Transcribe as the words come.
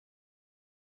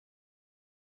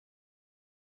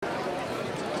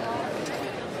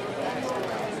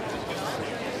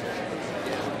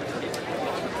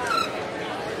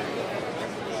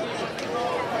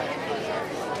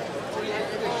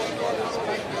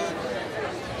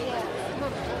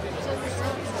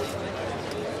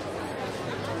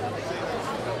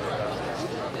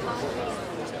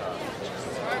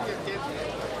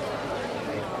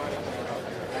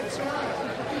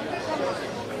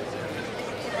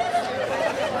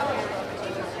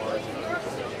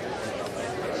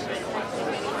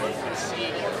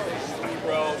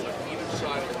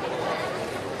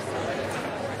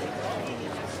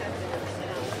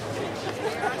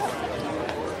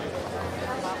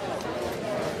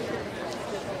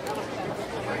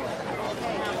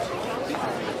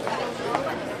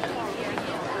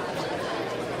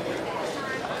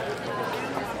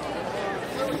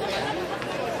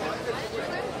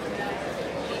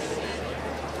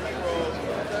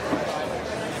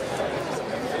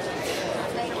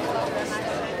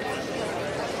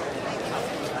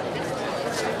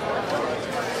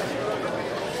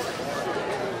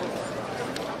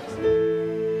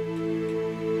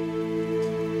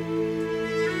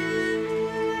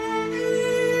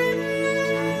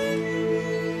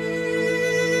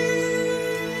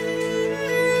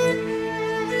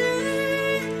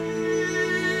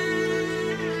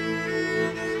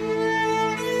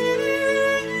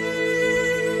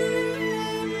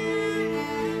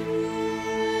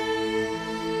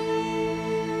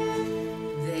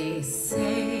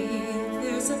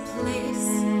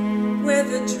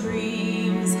the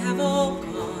dreams have all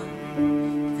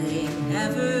gone. They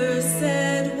never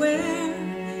said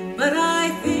where, but I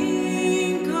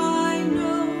think I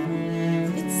know.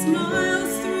 It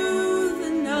smiles through the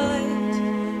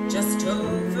night, just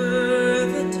over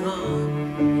the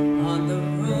dawn, on the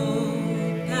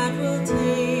road that will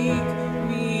take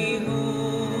me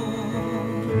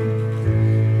home.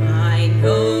 I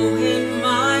know in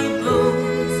my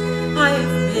bones I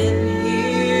have been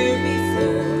here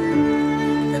before.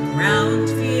 The ground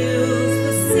feels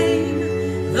the same,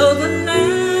 though the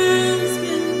land's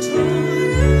been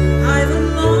torn. I've a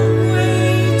long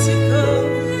way to go,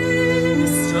 the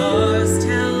stars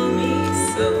tell me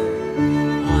so,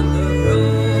 on the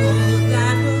road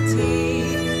that will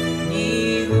take me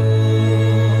home.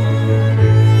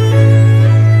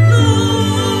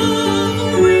 Love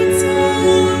waits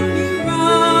for me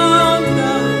round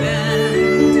the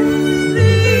bend,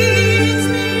 leads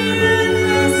me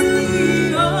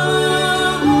endlessly on.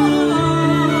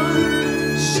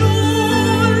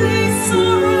 Surely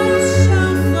sorrows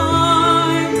shall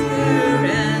find their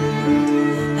end,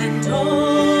 and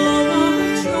all our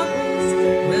troubles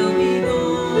will be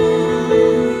gone.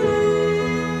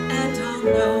 And I'll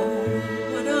know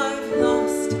what I've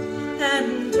lost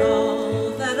and all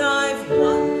that I've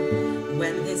won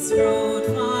when this road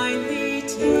finally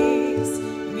takes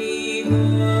me home.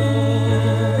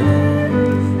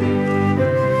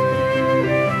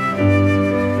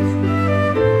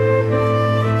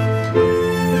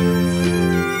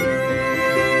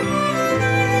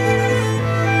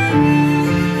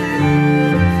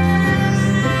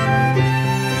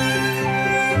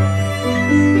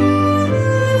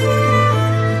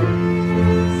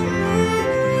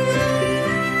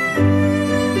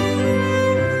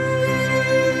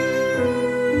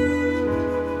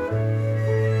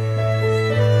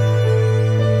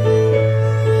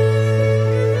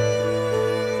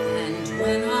 And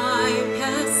when I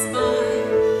pass by,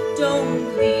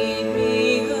 don't lead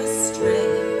me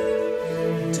astray.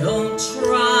 Don't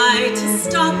try to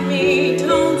stop me,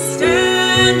 don't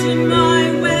stand in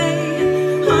my way.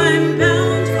 I'm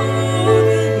bound for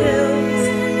the hills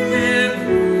where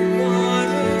cool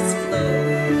waters flow,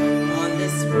 on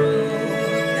this road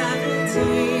that will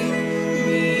take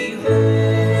me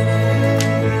home.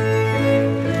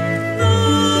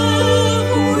 Love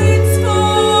waits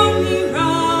for me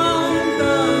round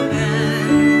the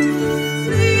bend,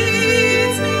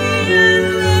 leads me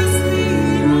endlessly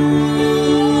on.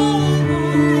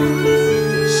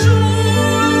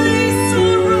 Surely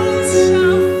sorrows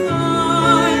shall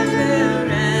find their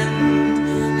end,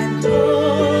 and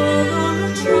all our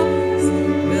troubles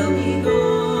will be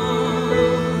gone.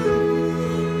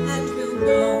 And we'll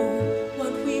know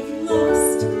what we've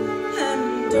lost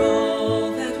and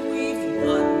all that we've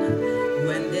won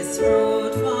when this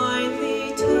road finally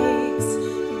takes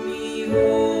me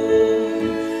home.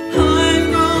 I'm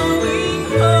going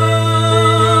home.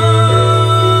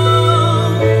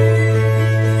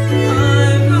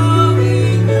 I'm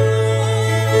going home. I'm going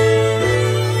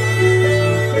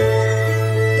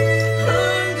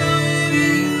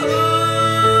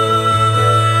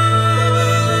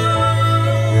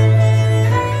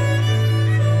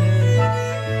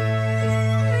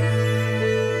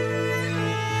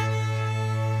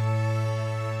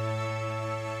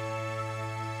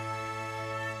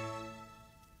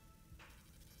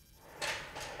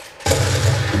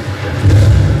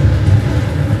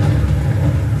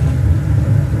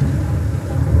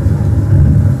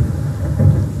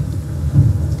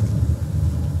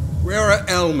Where are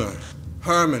Elmer,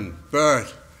 Herman,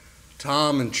 Bert,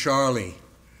 Tom, and Charlie?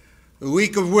 The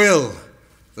weak of will,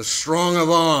 the strong of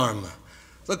arm,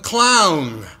 the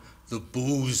clown, the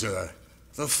boozer,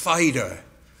 the fighter.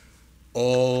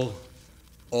 All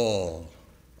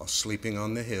are sleeping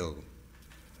on the hill.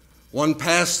 One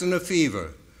passed in a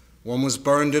fever, one was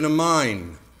burned in a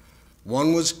mine,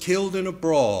 one was killed in a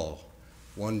brawl,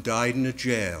 one died in a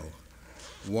jail,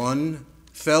 one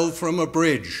fell from a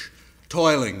bridge,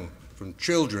 toiling from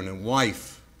children and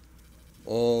wife.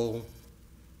 All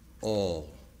are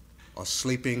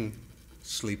sleeping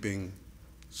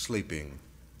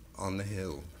on the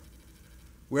hill.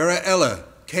 Where are Ella,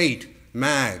 Kate,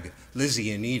 Mag,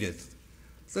 Lizzie, and Edith?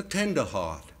 The tender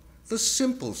heart, the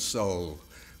simple soul,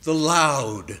 the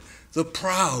loud, the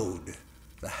proud,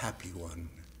 the happy one.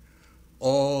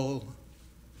 All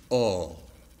are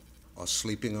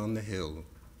sleeping on the hill.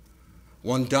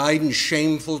 One died in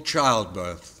shameful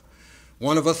childbirth,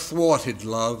 one of a thwarted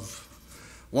love,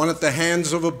 one at the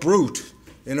hands of a brute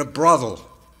in a brothel,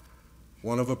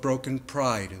 one of a broken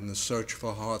pride in the search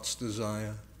for heart's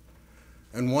desire,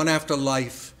 and one after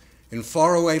life in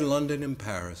faraway London and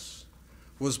Paris,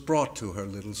 was brought to her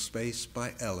little space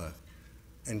by Ella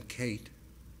and Kate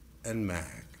and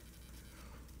Mag.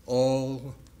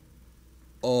 All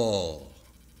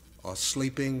are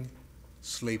sleeping,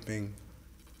 sleeping,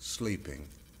 sleeping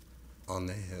on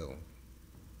the hill.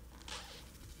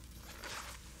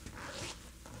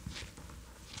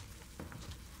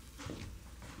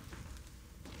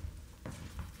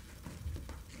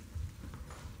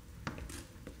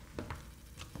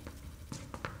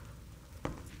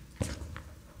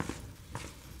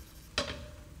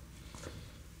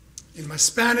 In my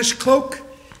Spanish cloak,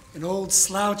 an old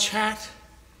slouch hat,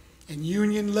 and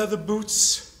Union leather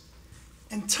boots,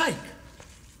 and Tyke,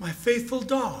 my faithful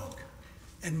dog,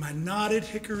 and my knotted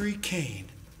hickory cane,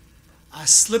 I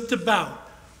slipped about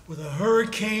with a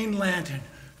hurricane lantern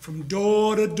from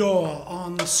door to door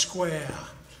on the square,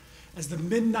 as the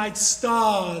midnight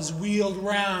stars wheeled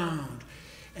round,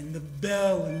 and the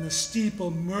bell in the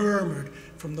steeple murmured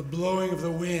from the blowing of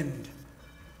the wind,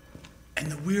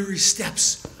 and the weary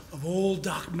steps of old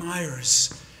Doc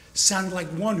Myers sounded like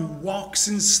one who walks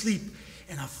in sleep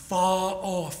in a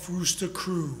far-off rooster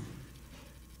crew.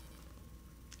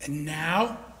 And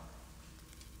now,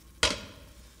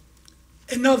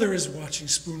 another is watching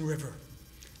Spoon River,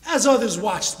 as others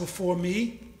watched before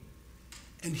me.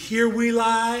 And here we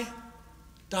lie,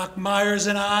 Doc Myers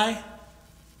and I,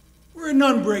 where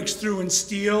none breaks through and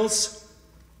steals,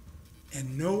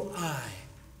 and no eye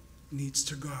needs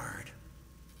to guard.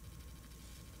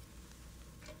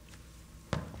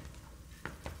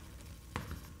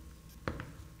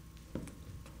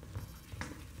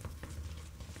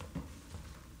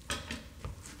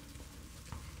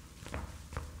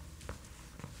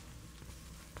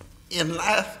 In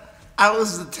life, I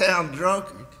was the town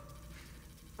drunkard.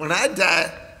 When I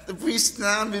died, the priest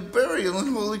announced me burial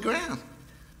in holy ground,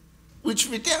 which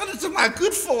redounded to my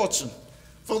good fortune,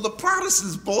 for the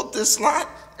Protestants bought this lot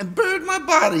and buried my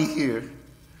body here,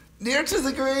 near to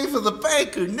the grave of the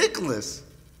banker Nicholas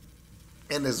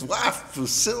and his wife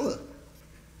Priscilla.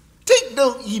 Take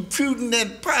note, ye prudent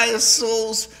and pious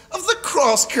souls, of the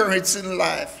cross currents in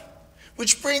life,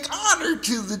 which bring honor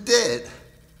to the dead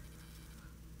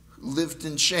who lived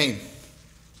in shame.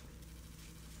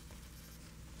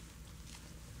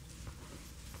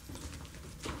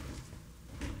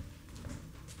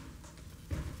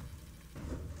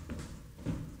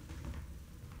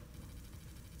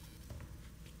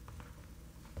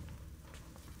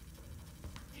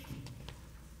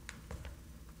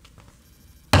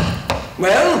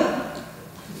 Well,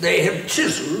 they have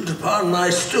chiseled upon my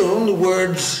stone the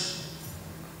words,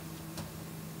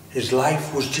 "His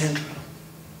life was gentle,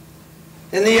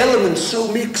 and the elements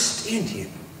so mixed in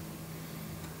him,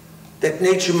 that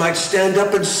nature might stand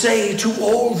up and say to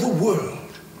all the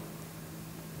world,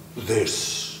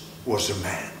 this was a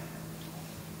man."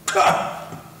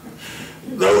 Ha!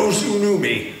 Those who knew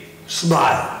me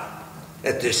smile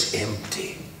at this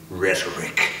empty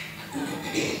rhetoric.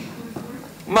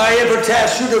 My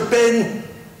epitaph should have been,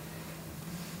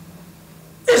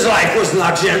 "His life was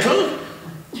not gentle,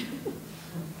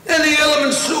 and the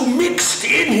elements so mixed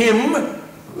in him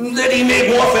that he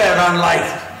made warfare on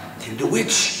life, into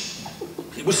which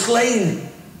he was slain.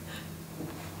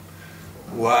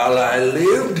 While I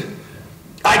lived,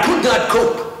 I could not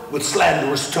cope with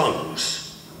slanderous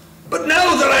tongues. But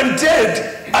now that I'm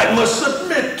dead, I must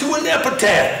submit to an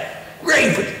epitaph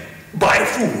graven by a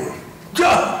fool."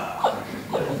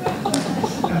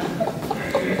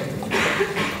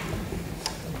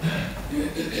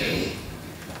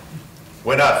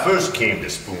 When I first came to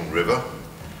Spoon River,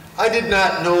 I did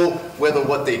not know whether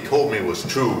what they told me was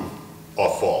true or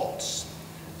false.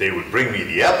 They would bring me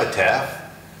the epitaph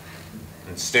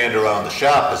and stand around the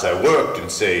shop as I worked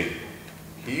and say,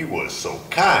 "He was so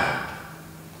kind.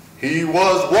 He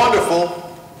was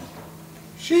wonderful.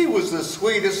 She was the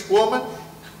sweetest woman.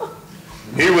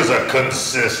 He was a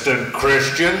consistent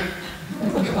Christian."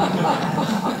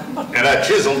 And I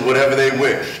chiseled whatever they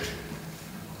wished,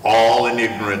 all in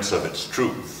ignorance of its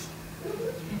truth.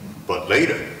 But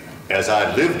later, as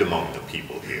I lived among the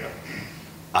people here,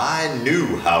 I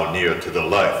knew how near to the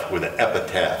life were the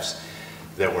epitaphs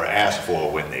that were asked for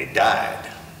when they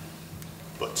died.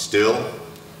 But still,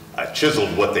 I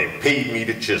chiseled what they paid me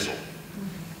to chisel,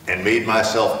 and made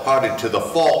myself party to the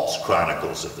false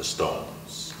chronicles of the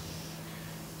stones.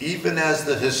 Even as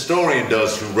the historian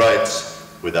does who writes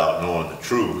without knowing the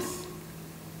truth,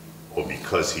 or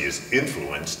because he is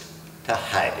influenced to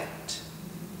hide it.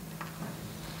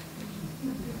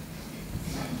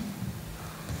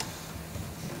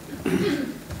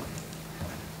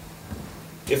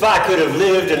 If I could have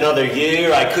lived another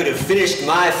year, I could have finished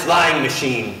my flying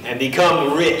machine and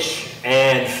become rich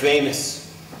and famous.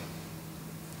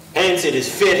 Hence it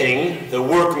is fitting the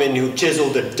workman who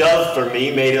chiseled a dove for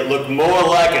me made it look more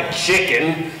like a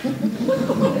chicken.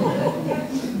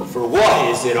 For what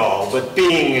is it all but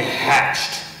being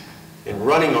hatched and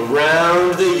running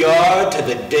around the yard to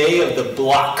the day of the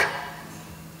block?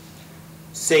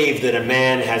 Save that a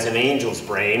man has an angel's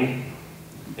brain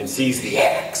and sees the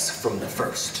axe from the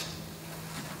first.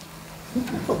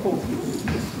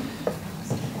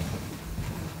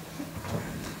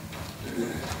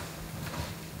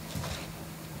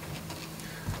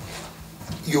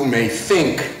 You may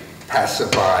think,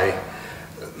 passerby,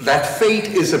 that fate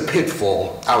is a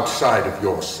pitfall outside of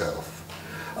yourself,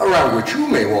 around which you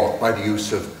may walk by the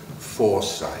use of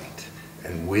foresight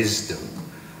and wisdom.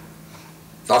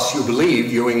 Thus you believe,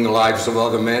 viewing the lives of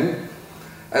other men,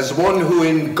 as one who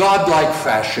in godlike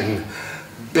fashion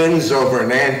bends over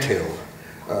an anthill,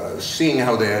 seeing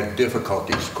how their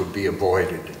difficulties could be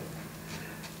avoided.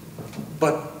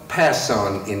 But pass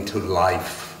on into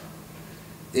life.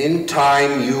 In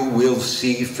time you will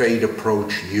see fate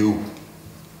approach you,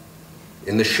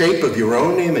 in the shape of your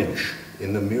own image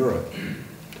in the mirror.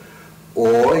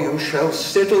 Or you shall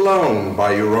sit alone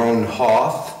by your own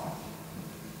hearth,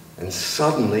 and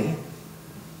suddenly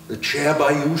the chair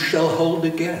by you shall hold a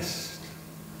guest,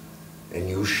 and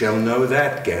you shall know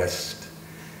that guest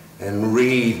and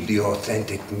read the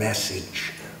authentic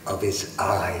message of his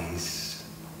eyes.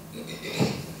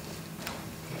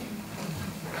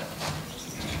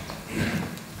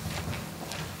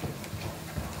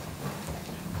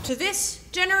 To this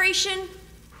generation,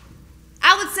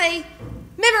 I would say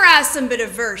memorize some bit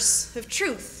of verse of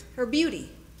truth or beauty.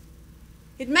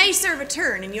 It may serve a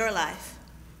turn in your life.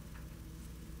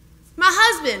 My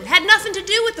husband had nothing to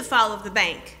do with the fall of the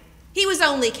bank. He was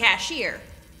only cashier.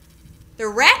 The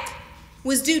wreck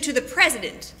was due to the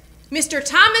president, Mr.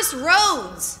 Thomas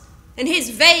Rhodes, and his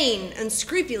vain,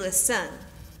 unscrupulous son.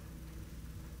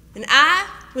 And I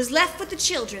was left with the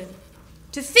children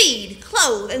to feed,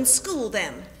 clothe, and school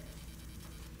them.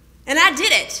 And I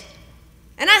did it.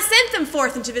 And I sent them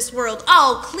forth into this world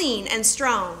all clean and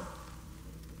strong.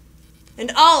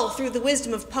 And all through the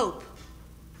wisdom of Pope,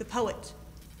 the poet.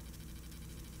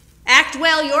 Act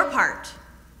well your part,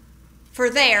 for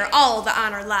there all the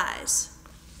honor lies.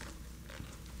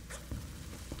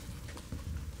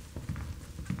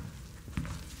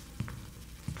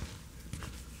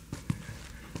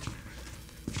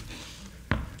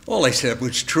 All I said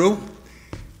was true.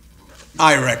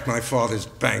 I wrecked my father's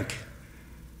bank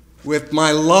with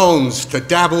my loans to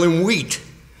dabble in wheat.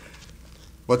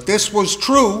 But this was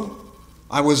true.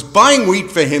 I was buying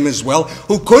wheat for him as well,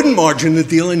 who couldn't margin the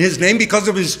deal in his name because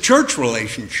of his church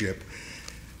relationship.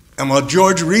 And while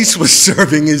George Reese was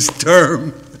serving his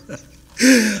term,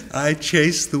 I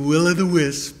chased the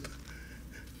will-o'-the-wisp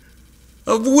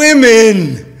of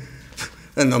women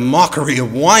and the mockery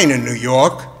of wine in New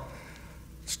York.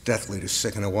 It's deathly to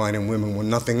sicken of wine and women when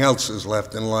nothing else is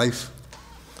left in life.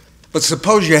 But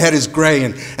suppose your head is gray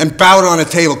and bowed on a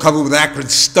table covered with acrid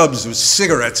stubs of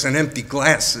cigarettes and empty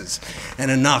glasses,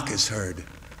 and a knock is heard.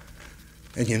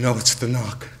 And you know it's the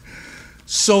knock,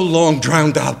 so long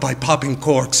drowned out by popping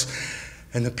corks,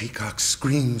 and the peacock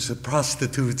screams of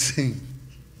prostitutes sing.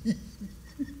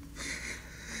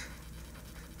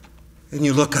 And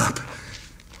you look up,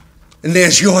 and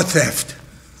there's your theft,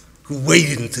 who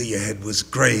waited until your head was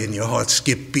gray and your heart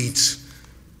skipped beats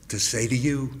to say to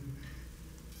you,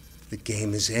 the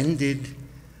game is ended.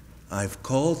 I've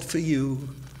called for you.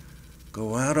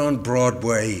 Go out on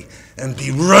Broadway and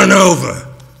be run over.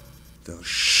 They'll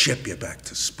ship you back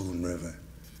to Spoon River.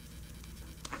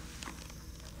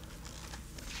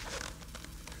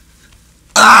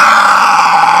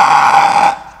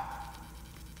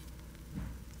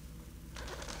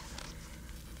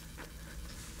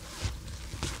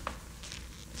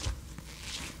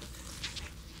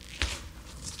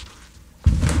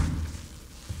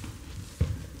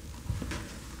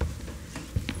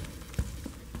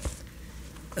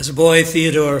 As a boy,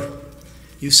 Theodore,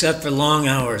 you sat for long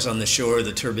hours on the shore of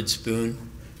the turbid Spoon,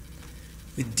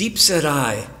 with deep-set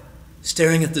eye,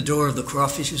 staring at the door of the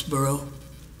crawfish's burrow,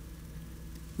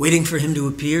 waiting for him to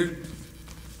appear,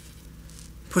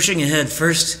 pushing ahead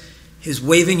first his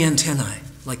waving antennae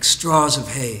like straws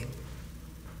of hay,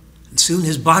 and soon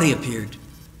his body appeared,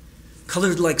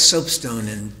 colored like soapstone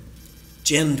and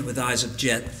gemmed with eyes of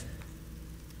jet.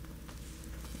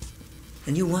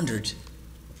 And you wondered,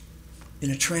 in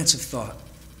a trance of thought,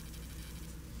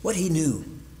 what he knew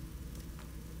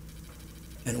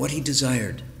and what he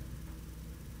desired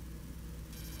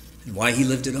and why he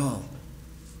lived at all.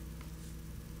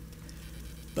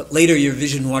 But later your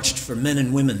vision watched for men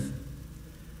and women,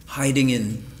 hiding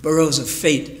in burrows of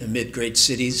fate amid great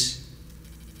cities,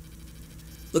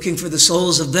 looking for the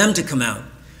souls of them to come out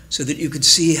so that you could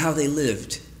see how they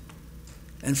lived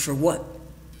and for what,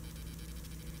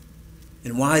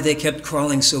 and why they kept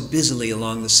crawling so busily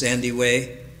along the sandy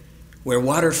way where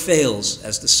water fails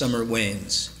as the summer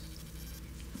wanes.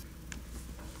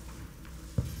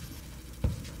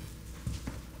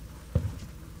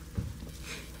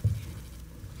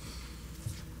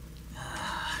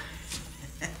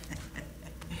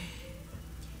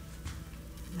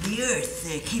 The earth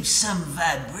keeps some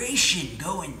vibration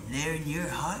going there in your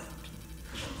heart,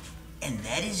 and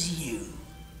that is you.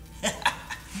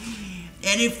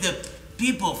 And if the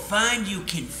people find you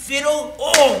can fiddle,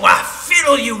 oh, why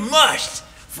fiddle you must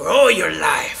for all your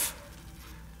life.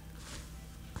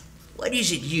 What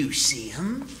is it you see,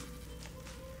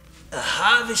 A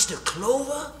harvest of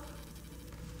clover?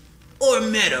 Or a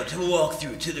meadow to walk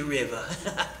through to the river?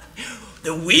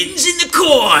 The wind's in the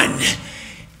corn.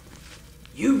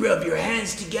 You rub your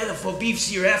hands together for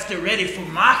beefs you're after ready for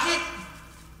market?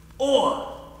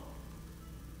 Or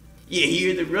you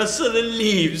hear the rustle of the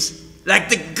leaves like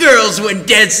the girls when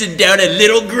dancing down at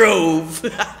Little Grove.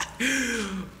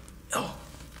 Oh,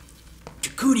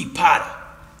 Jacooty Potter,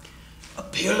 a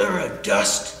pillar of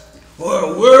dust or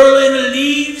a whirling of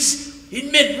leaves,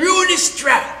 it meant ruinous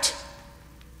drought.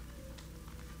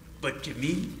 But to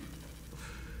me,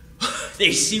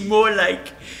 they seem more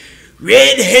like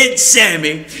redhead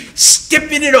Sammy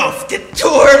stepping it off the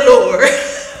Dore lore.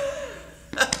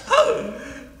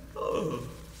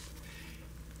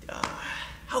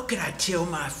 How can I tell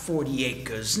my 40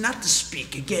 acres not to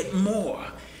speak or get more?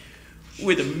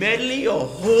 With a medley of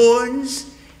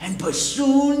horns and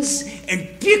bassoons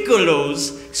and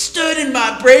piccolos stirred in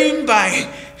my brain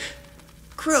by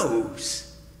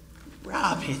crows,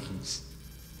 robins,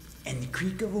 and the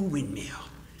creak of a windmill.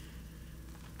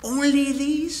 Only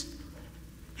these?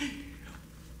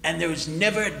 And there was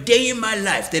never a day in my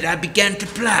life that I began to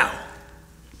plow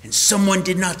and someone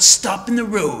did not stop in the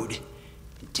road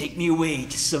and take me away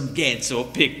to some dance or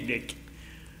picnic.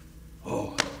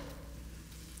 Oh,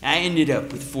 I ended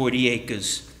up with 40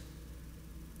 acres.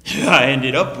 I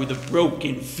ended up with a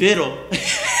broken fiddle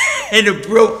and a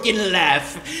broken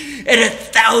laugh and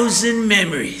 1,000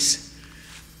 memories.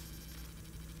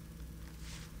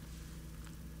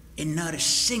 And not a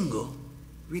single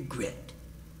regret.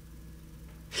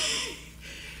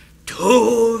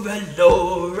 Dore,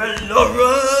 Lora,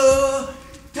 Lora,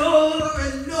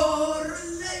 Dore, Lora,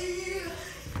 lay.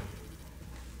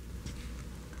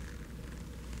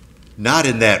 Not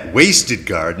in that wasted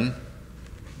garden,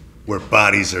 where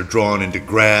bodies are drawn into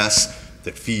grass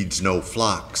that feeds no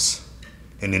flocks,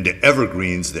 and into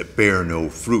evergreens that bear no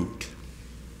fruit.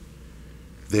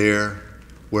 There,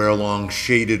 where along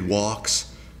shaded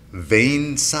walks,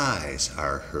 vain sighs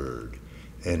are heard,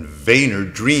 and vainer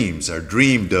dreams are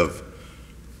dreamed of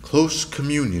close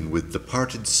communion with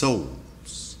departed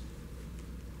souls.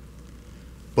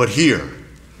 But here,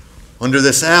 under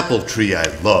this apple tree I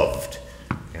loved,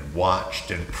 and watched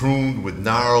and pruned with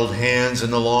gnarled hands in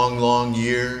the long, long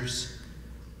years,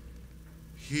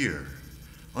 here,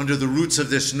 under the roots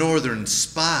of this northern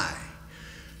spy,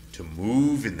 to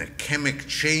move in the chemic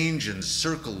change and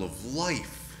circle of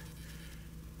life,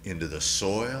 into the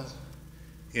soil,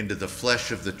 into the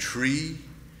flesh of the tree,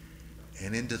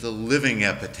 and into the living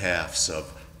epitaphs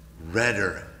of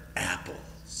redder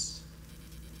apples.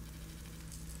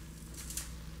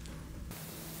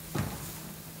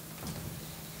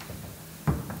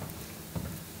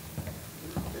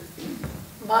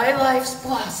 My life's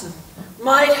blossom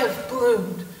might have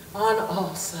bloomed on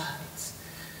all sides,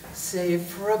 save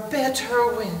for a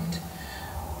bitter wind,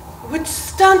 which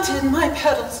stunted my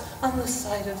petals on the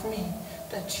side of me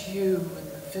that you and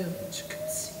the village could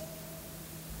see.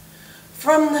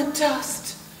 From the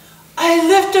dust, I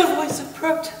lift a voice of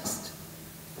protest.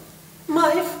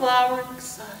 My flowering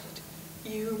side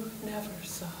you never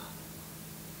saw.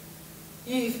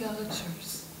 Ye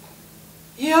villagers,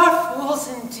 ye are fools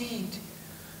indeed,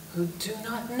 who do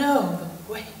not know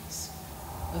the ways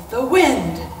of the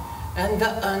wind and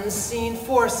the unseen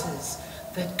forces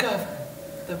that govern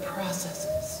the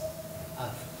processes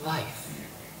of life.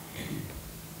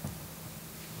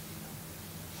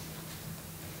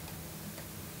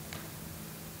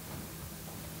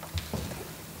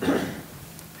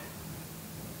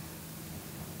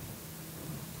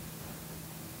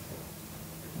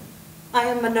 I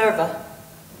am Minerva,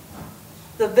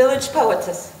 the village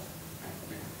poetess,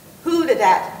 hooted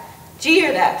at,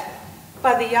 jeered at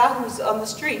by the yahoos on the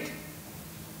street.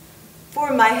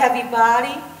 For my heavy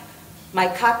body, my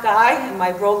cock eye, and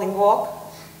my rolling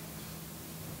walk.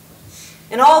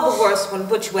 and all the worse when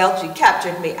Butch Welchie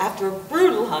captured me after a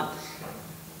brutal hunt.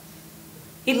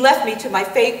 He left me to my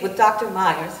fate with Dr.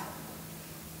 Myers,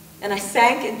 and I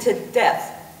sank into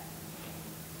death,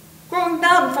 growing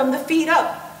numb from the feet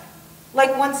up,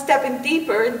 like one stepping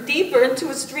deeper and deeper into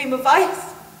a stream of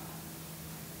ice.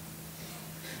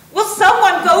 Will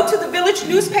someone go to the village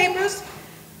newspapers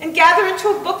and gather into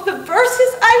a book the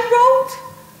verses I wrote?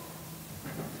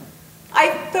 I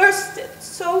thirsted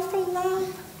so for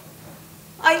love.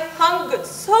 I hungered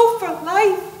so for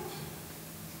life.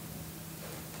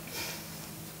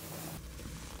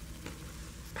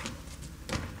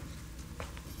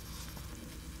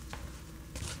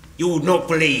 You would not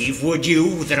believe, would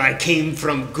you, that I came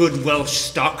from good Welsh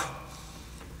stock?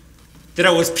 That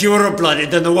I was purer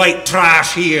blooded than the white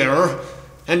trash here,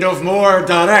 and of more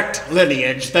direct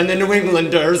lineage than the New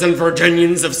Englanders and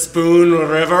Virginians of Spoon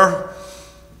River?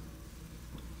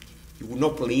 You would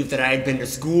not believe that I had been to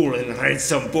school and read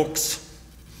some books.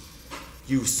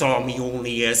 You saw me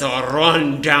only as a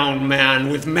run-down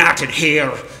man with matted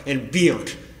hair and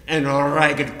beard and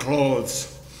ragged clothes.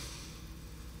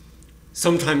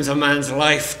 Sometimes a man's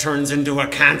life turns into a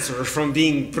cancer from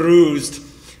being bruised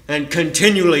and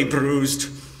continually bruised,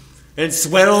 and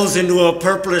swells into a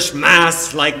purplish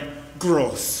mass like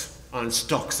growth on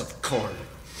stalks of corn.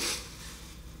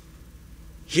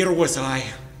 Here was I,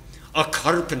 a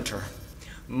carpenter,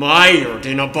 mired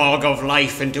in a bog of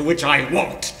life into which I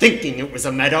walked, thinking it was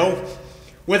a meadow,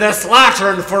 with a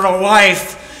slattern for a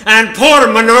wife, and poor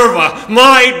Minerva,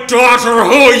 my daughter,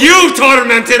 who you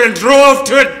tormented and drove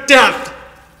to death.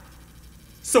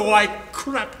 So I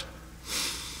crept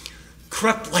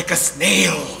like a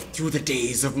snail through the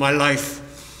days of my life.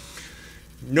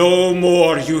 No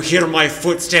more you hear my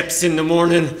footsteps in the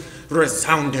morning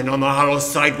resounding on the hollow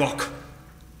sidewalk,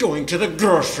 going to the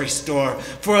grocery store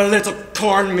for a little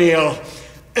cornmeal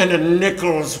and a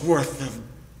nickel's worth of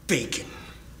bacon.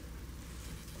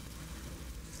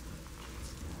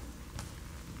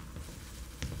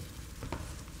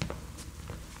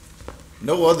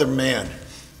 No other man,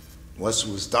 unless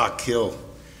it was Doc Hill,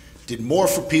 did more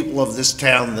for people of this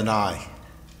town than I.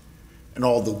 And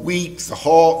all the weak, the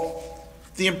halt,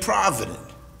 the improvident,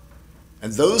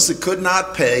 and those that could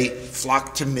not pay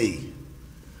flocked to me.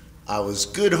 I was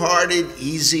good-hearted,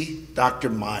 easy Dr.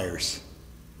 Myers.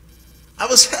 I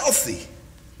was healthy,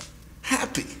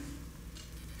 happy,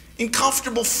 in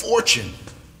comfortable fortune,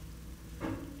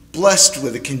 blessed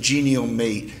with a congenial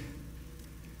mate.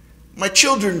 My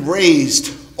children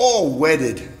raised, all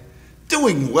wedded,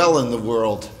 doing well in the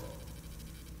world.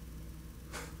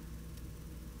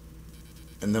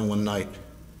 And then one night,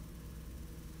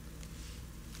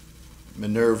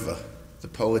 Minerva, the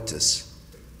poetess,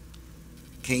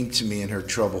 came to me in her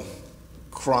trouble,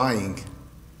 crying.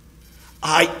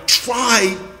 I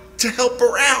tried to help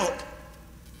her out.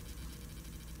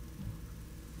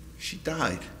 She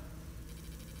died.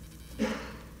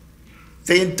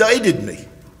 They indicted me.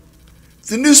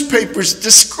 The newspapers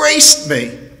disgraced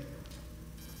me.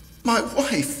 My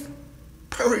wife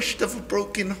perished of a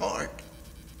broken heart.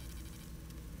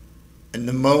 And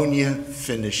pneumonia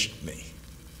finished me.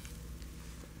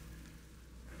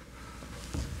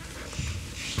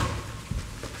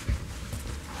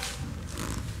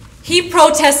 He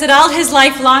protested all his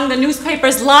life long the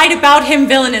newspapers lied about him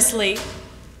villainously.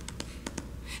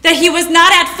 That he was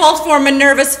not at fault for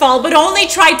Minerva's fall, but only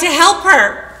tried to help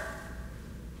her.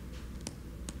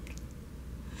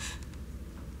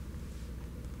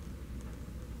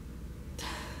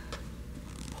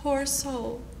 Poor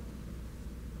soul.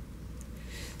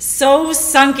 So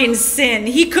sunk in sin,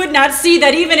 he could not see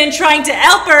that even in trying to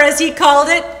help her, as he called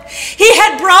it, he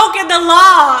had broken the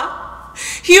law,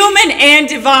 human and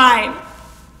divine.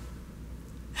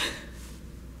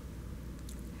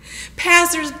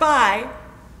 Passers-by,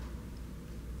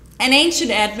 an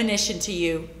ancient admonition to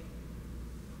you.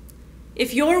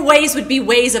 If your ways would be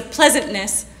ways of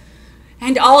pleasantness,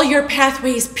 and all your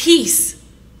pathways peace,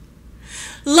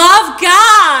 love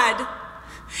God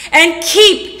and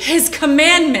keep his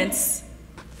commandments.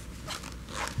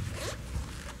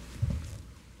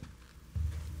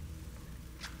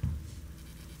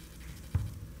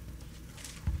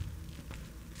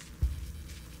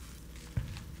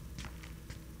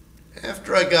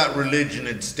 After I got religion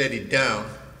and steadied down,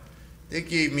 they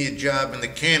gave me a job in the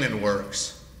cannon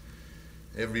works.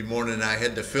 Every morning I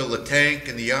had to fill the tank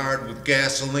in the yard with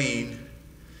gasoline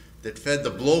that fed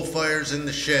the blowfires in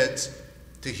the sheds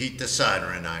to heat the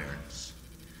soldering irons.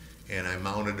 And I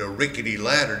mounted a rickety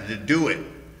ladder to do it,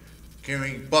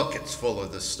 carrying buckets full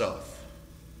of the stuff.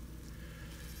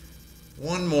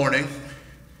 One morning,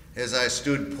 as I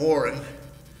stood pouring,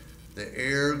 The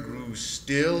air grew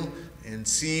still and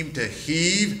seemed to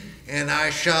heave, and I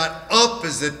shot up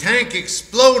as the tank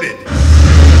exploded.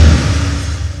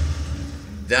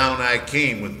 Down I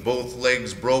came with both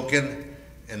legs broken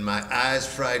and my eyes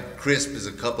fried crisp as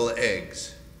a couple of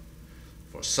eggs.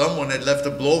 For someone had left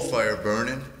a blowfire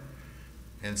burning,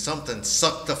 and something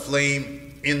sucked the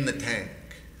flame in the tank.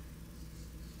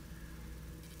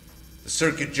 The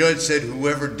circuit judge said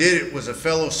whoever did it was a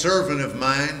fellow servant of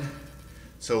mine,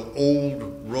 so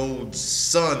old Rhodes'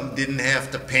 son didn't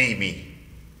have to pay me.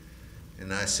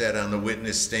 And I sat on the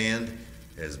witness stand,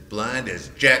 as blind as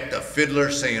Jack the Fiddler,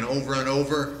 saying over and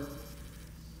over,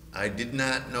 I did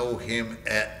not know him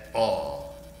at all.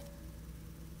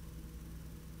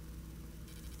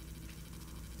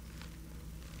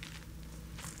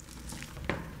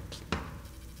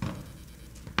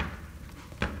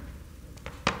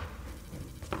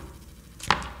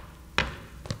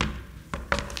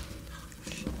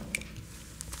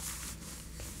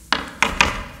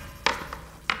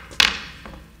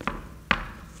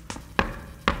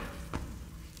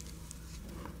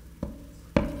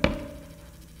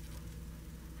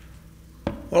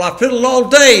 Well, I fiddled all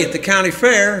day at the county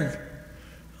fair.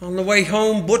 On the way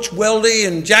home, Butch Weldy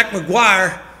and Jack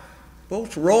McGuire,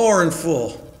 both roaring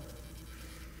full,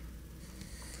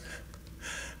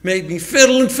 made me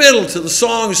fiddle and fiddle to the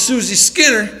song of Susie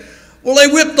Skinner. Well,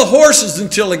 they whipped the horses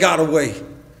until they got away.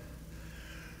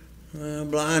 Well,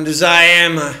 blind as I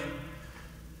am,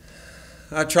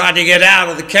 I tried to get out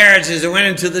of the carriage as I went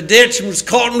into the ditch and was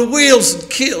caught in the wheels and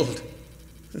killed.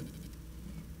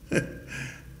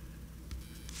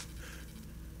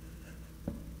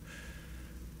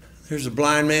 There's a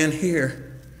blind man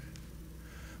here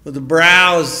with the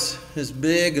brows as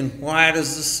big and white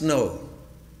as the snow.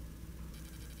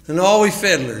 And all we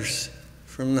fiddlers,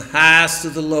 from the highest to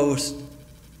the lowest,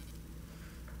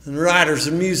 and writers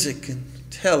of music and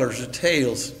tellers of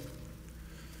tales,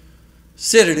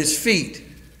 sit at his feet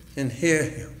and hear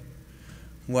him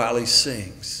while he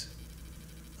sings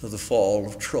of the fall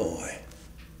of Troy.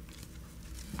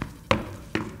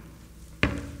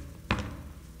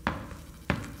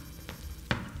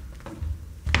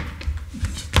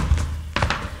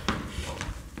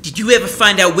 Did you ever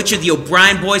find out which of the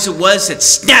O'Brien boys it was that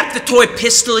snapped the toy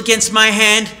pistol against my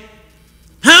hand?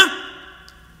 Huh?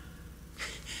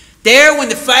 There, when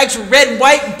the flags were red and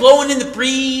white and blowing in the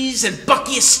breeze, and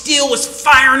Bucky of Steel was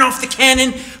firing off the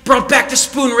cannon brought back to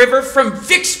Spoon River from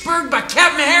Vicksburg by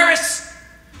Captain Harris,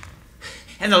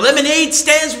 and the lemonade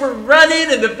stands were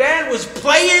running and the band was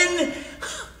playing,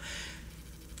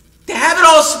 to have it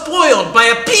all spoiled by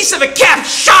a piece of a cap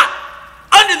shot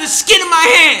under the skin of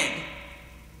my hand.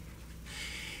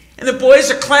 And the boys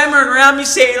are clamoring around me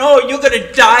saying, oh, you're going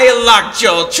to die a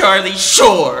lockjaw, Charlie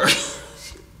Shore.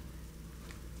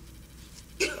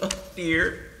 Oh,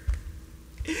 dear.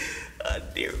 Oh,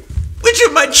 dear. Which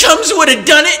of my chums would have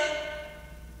done it?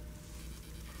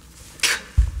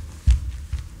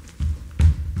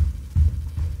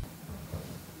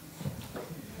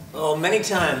 Oh, many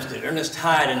times did Ernest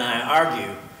Hyde and I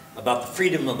argue about the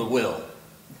freedom of the will.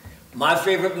 My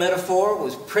favorite metaphor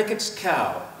was Pricket's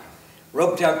cow,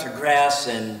 roped out to grass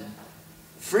and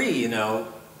free, you know,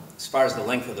 as far as the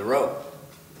length of the rope.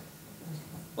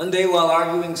 One day while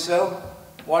arguing so,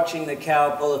 watching the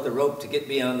cow pull at the rope to get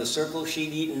beyond the circle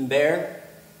she'd eaten bare,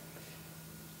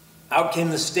 out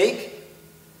came the stake,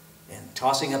 and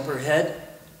tossing up her head,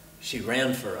 she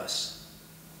ran for us.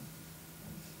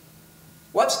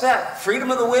 What's that, freedom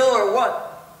of the will or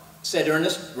what? Said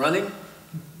Ernest, running.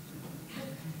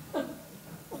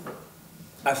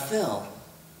 I fell.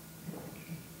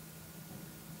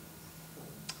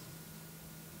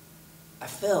 I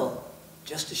fell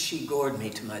just as she gored me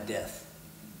to my death.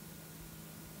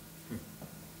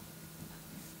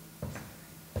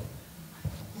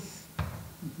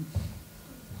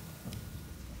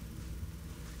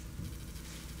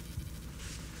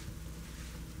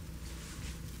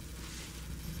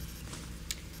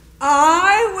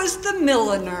 I was the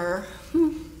milliner,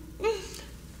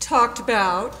 talked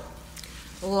about,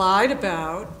 lied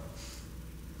about,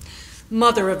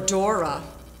 mother of Dore,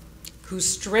 whose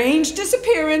strange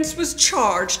disappearance was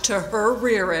charged to her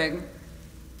rearing.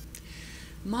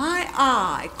 My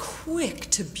eye, quick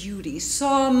to beauty,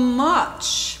 saw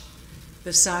much,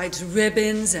 besides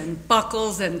ribbons and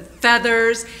buckles and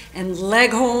feathers and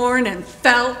leghorn and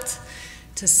felt,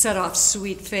 to set off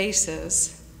sweet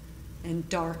faces and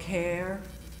dark hair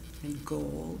and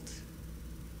gold.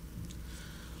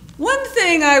 One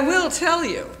thing I will tell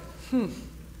you,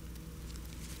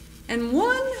 and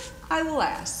one I will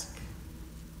ask.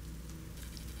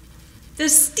 The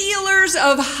stealers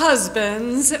of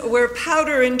husbands wear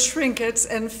powder and trinkets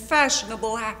and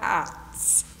fashionable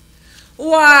hats.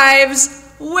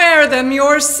 Wives, wear them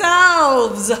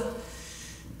yourselves.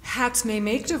 Hats may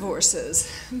make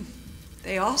divorces.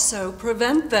 They also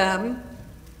prevent them.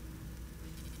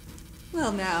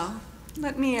 Well now,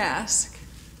 let me ask.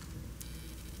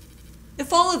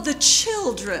 If all of the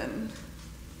children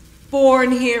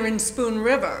born here in Spoon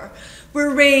River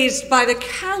were raised by the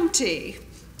county,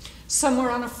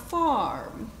 somewhere on a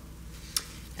farm,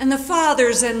 and the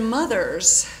fathers and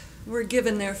mothers were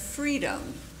given their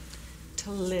freedom to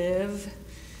live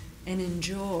and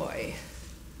enjoy,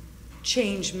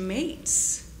 change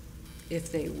mates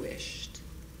if they wished,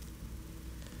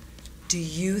 do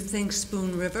you think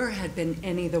Spoon River had been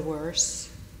any the worse?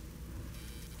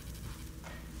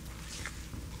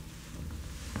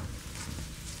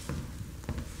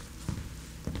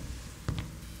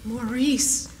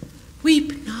 Maurice,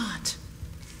 weep not.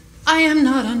 I am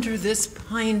not under this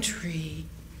pine tree.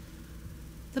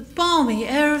 The balmy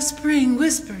air of spring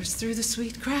whispers through the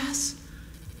sweet grass.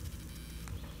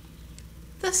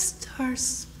 The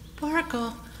stars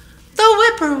sparkle, the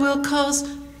whippoorwill calls,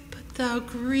 but thou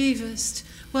grievest,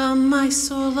 while my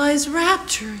soul lies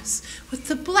rapturous with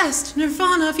the blessed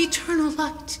nirvana of eternal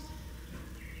light.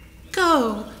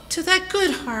 Go to that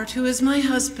good heart who is my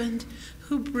husband,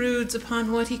 who broods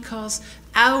upon what he calls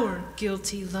our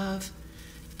guilty love.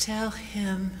 Tell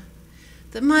him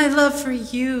that my love for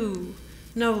you,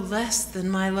 no less than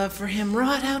my love for him,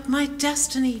 wrought out my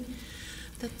destiny,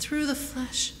 that through the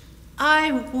flesh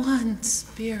I won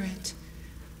spirit,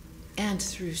 and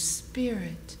through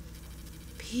spirit,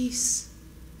 peace.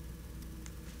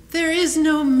 There is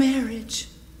no marriage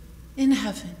in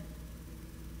heaven,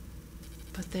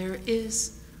 but there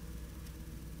is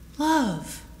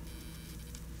love.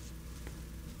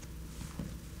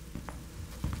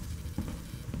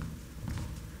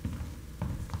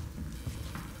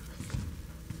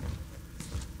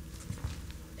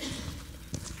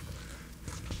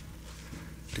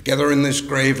 Together in this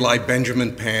grave lie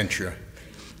Benjamin Pancher,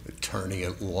 attorney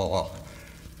at law,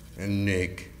 and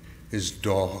Nig, his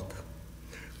dog,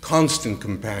 constant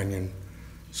companion,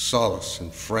 solace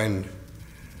and friend.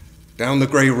 Down the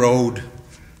gray road,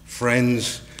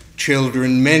 friends,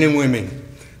 children, men and women,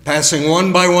 passing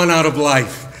one by one out of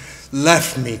life,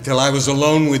 left me till I was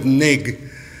alone with Nig,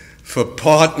 for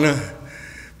partner,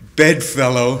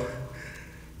 bedfellow,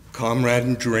 comrade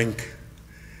in drink.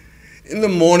 In the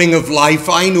morning of life,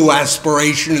 I knew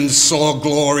aspiration and saw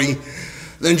glory.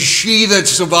 Then she that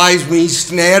survives me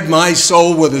snared my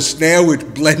soul with a snare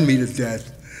which bled me to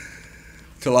death,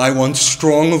 till I, once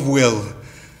strong of will,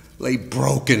 lay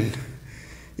broken,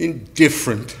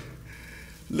 indifferent,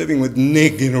 living with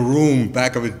Nig in a room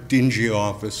back of a dingy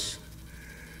office.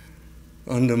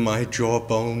 Under my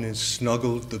jawbone is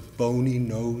snuggled the bony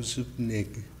nose of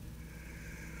Nig.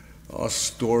 Our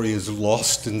story is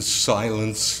lost in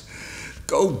silence.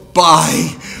 Go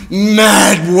by,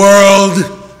 mad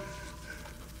world!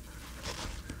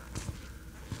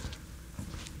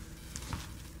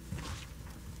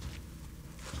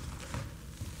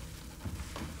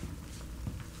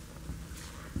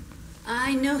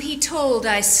 I know he told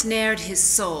I snared his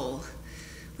soul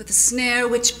with a snare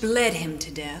which bled him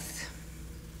to death.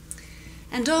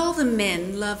 And all the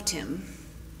men loved him,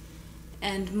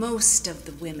 and most of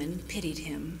the women pitied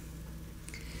him.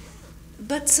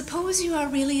 But suppose you are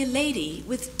really a lady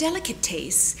with delicate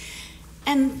tastes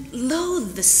and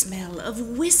loathe the smell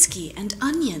of whiskey and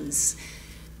onions,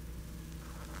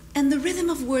 and the rhythm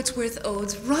of Wordsworth's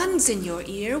odes runs in your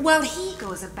ear while he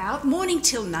goes about morning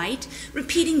till night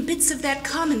repeating bits of that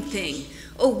common thing,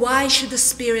 oh, why should the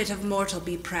spirit of mortal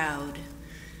be proud?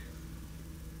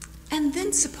 And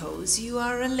then suppose you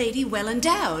are a lady well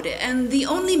endowed, and the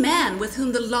only man with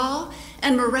whom the law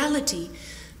and morality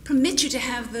permit you to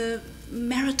have the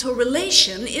marital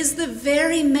relation is the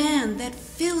very man that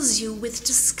fills you with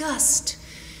disgust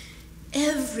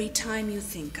every time you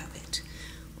think of it,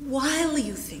 while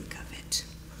you think of it,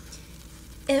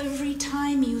 every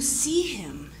time you see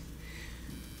him.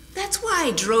 That's why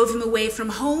I drove him away from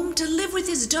home to live with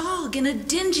his dog in a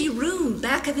dingy room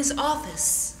back of his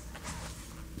office.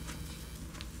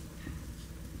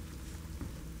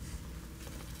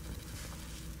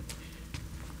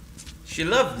 She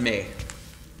loved me.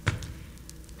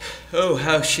 Oh,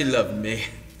 how she loved me.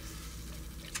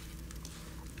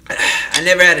 I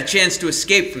never had a chance to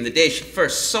escape from the day she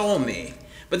first saw me.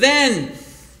 But then,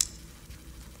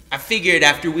 I figured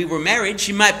after we were married,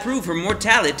 she might prove her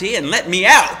mortality and let me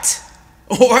out.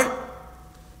 Or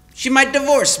she might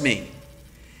divorce me.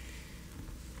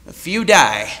 A few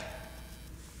die.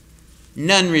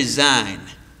 none resign.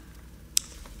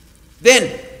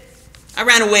 Then I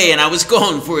ran away and I was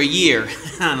gone for a year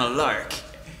on a lark.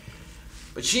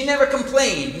 But she never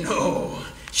complained, no.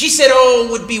 She said all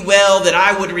would be well, that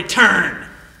I would return.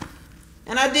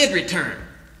 And I did return.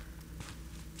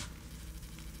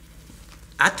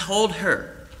 I told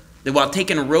her that while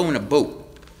taking a row in a boat,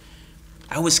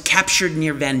 I was captured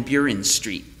near Van Buren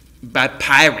Street by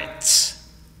pirates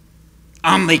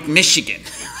on Lake Michigan.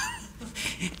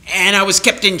 And I was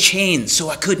kept in chains, so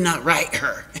I could not write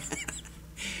her.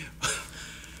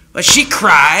 But she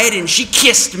cried and she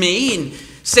kissed me and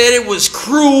said it was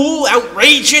cruel,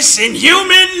 outrageous,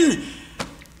 inhuman.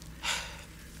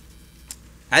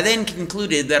 I then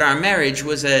concluded that our marriage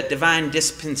was a divine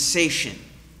dispensation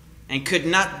and could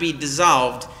not be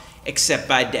dissolved except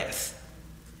by death.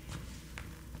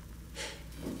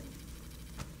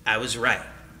 I was right.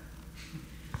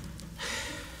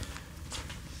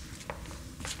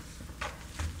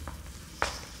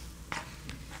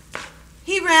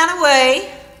 He ran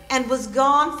away and was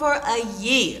gone for a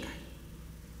year.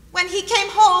 When he came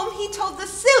home, he told the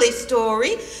silly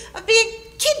story of being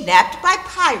kidnapped by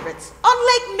pirates on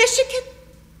Lake Michigan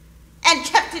and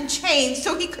kept in chains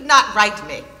so he could not write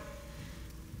me.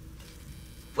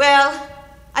 Well,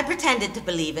 I pretended to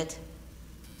believe it,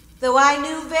 though I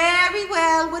knew very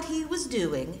well what he was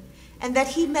doing and that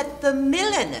he met the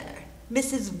milliner,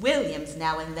 Mrs. Williams,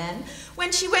 now and then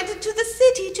when she went into the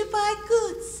city to buy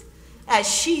goods, as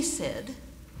she said.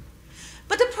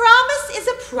 But a promise is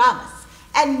a promise,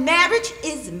 and marriage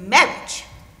is marriage.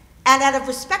 And out of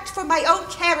respect for my own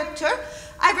character,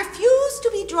 I refuse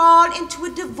to be drawn into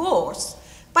a divorce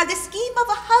by the scheme of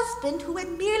a husband who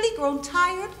had merely grown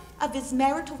tired of his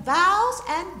marital vows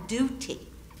and duty.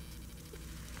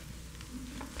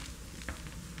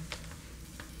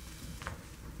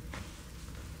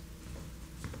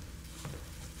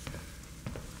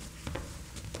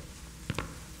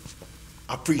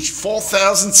 I preached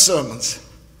 4,000 sermons.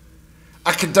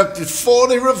 I conducted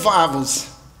 40 revivals,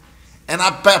 and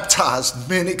I baptized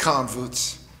many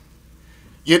converts.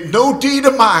 Yet no deed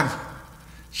of mine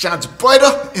shines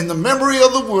brighter in the memory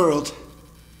of the world,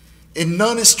 and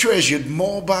none is treasured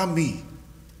more by me.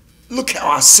 Look how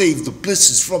I saved the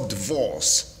blisses from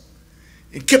divorce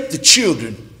and kept the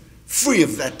children free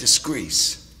of that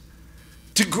disgrace,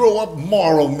 to grow up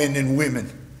moral men and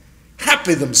women,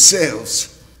 happy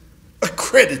themselves, a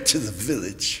credit to the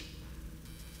village.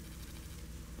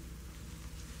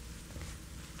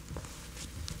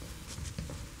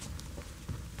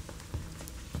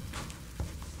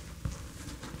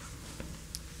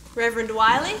 Reverend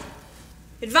Wiley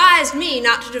advised me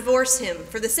not to divorce him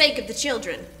for the sake of the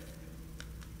children,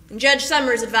 and Judge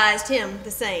Summers advised him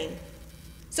the same.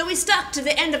 So we stuck to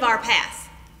the end of our path.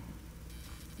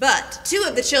 But 2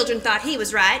 of the children thought he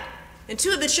was right, and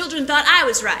 2 of the children thought I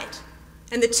was right.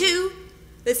 And the 2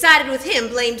 that sided with him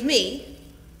blamed me,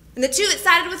 and the 2 that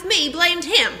sided with me blamed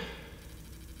him.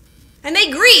 And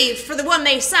they grieved for the one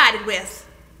they sided with,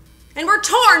 and were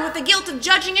torn with the guilt of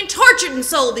judging and tortured in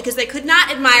soul because they could not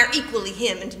admire equally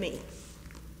him and me.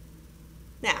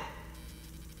 Now,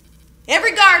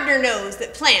 every gardener knows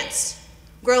that plants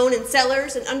grown in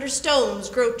cellars and under stones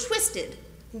grow twisted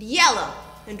and yellow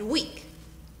and weak,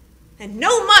 and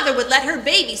no mother would let her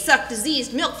baby suck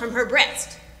diseased milk from her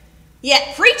breast.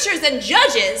 Yet preachers and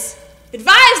judges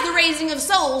advise the raising of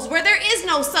souls where there is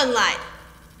no sunlight,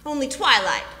 only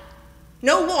twilight,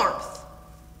 no warmth,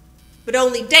 but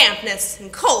only dampness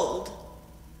and cold.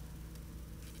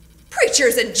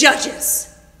 Preachers and judges!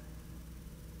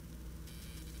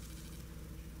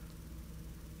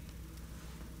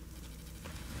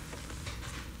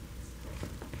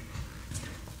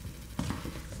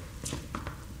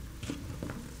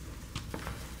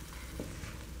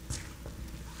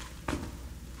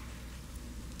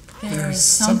 There is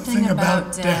something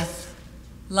about death,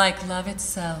 like love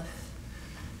itself,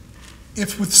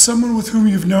 if with someone with whom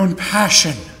you've known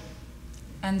passion,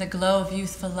 and the glow of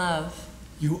youthful love,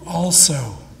 you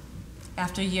also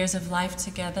after years of life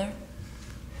together,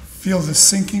 feel the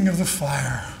sinking of the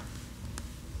fire,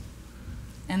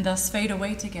 and thus fade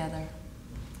away together,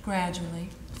 gradually,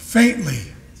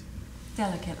 faintly,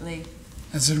 delicately,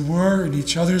 as it were in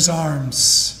each other's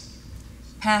arms,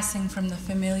 passing from the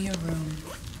familiar room.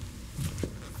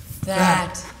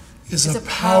 That is a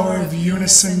power of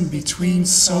unison between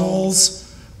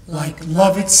souls like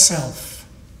love itself.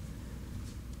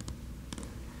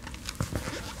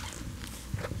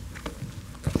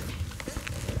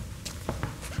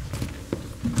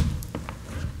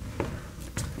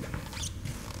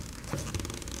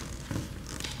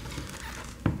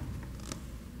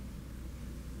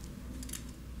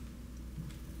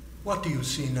 What do you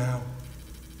see now?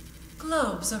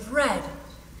 Globes of red,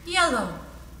 yellow,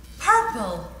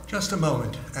 purple. Just a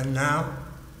moment. And now?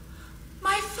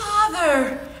 My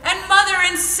father and mother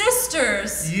and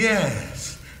sisters.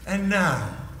 Yes. And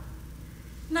now?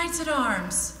 Knights at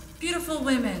arms, beautiful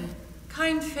women,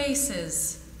 kind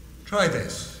faces. Try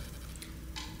this.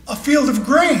 A field of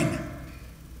grain.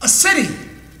 A city.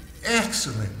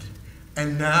 Excellent.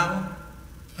 And now?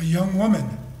 A young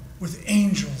woman with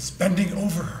angels bending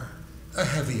over her. A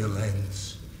heavier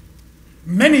lens.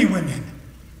 Many women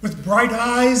with bright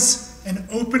eyes and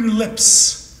open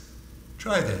lips.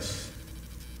 Try this.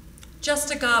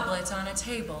 Just a goblet on a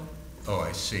table. Oh,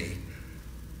 I see.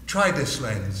 Try this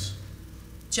lens.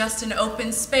 Just an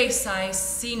open space. I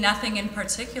see nothing in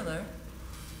particular.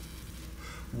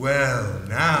 Well,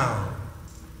 now.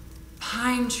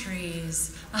 Pine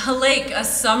trees, a lake, a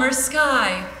summer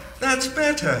sky. That's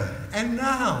better. And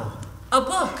now? A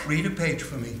book. Read a page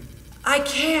for me. I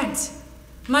can't.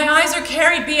 My eyes are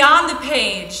carried beyond the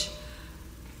page.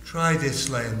 Try this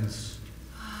lens.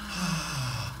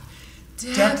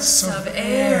 Depths of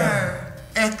air.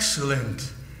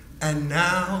 Excellent. And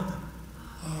now?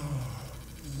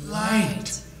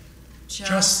 Light.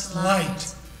 Just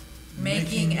light.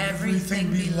 Making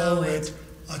everything below it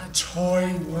a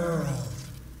toy world.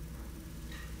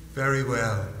 Very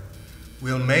well.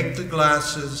 We'll make the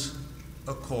glasses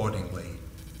accordingly.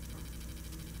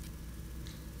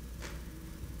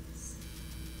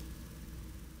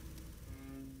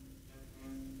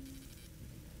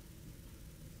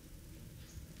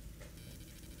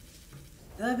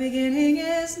 The beginning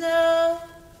is now,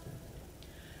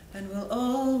 and will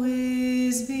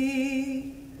always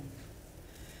be.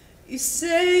 You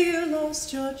say you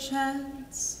lost your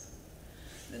chance,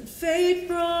 then fate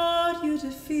brought you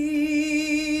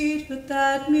defeat, but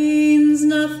that means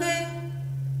nothing.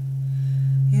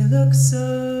 You look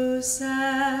so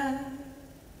sad.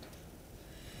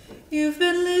 You've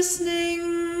been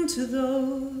listening to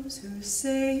those who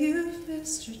say you've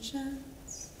missed your chance.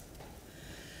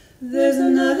 There's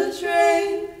another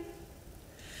train,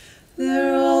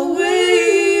 there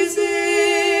always is.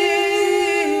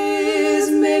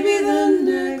 Maybe the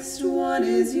next one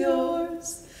is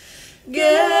yours.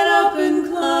 Get up and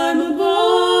climb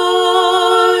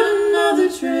aboard another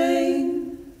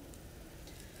train.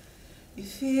 You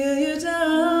feel you're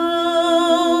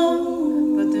down,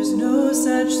 but there's no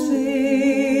such thing.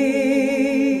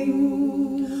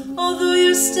 Although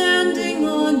you're standing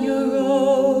on your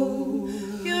own,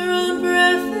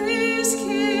 breath is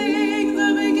king,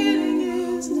 the beginning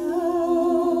is now.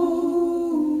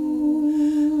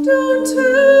 Don't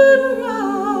turn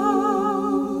around.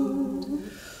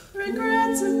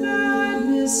 Regrets of bad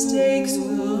mistakes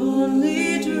will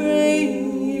only drain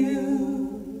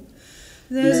you.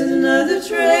 There's another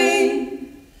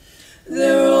train,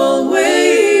 there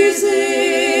always is.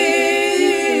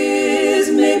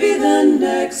 Maybe the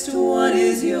next one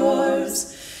is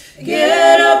yours.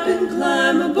 Get up and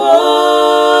climb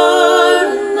aboard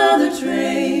another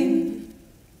train.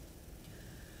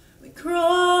 We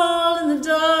crawl in the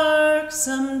dark,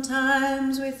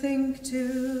 sometimes we think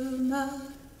too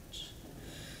much.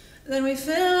 Then we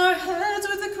fill our heads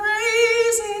with the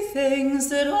crazy things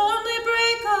that only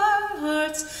break our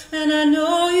hearts. And I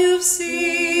know you've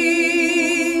seen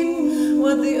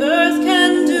what the earth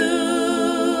can do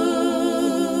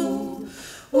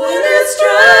when it's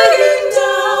dragging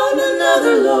down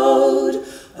another load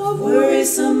of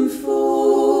worrisome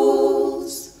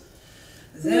fools.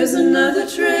 There's another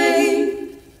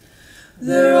train,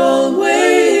 there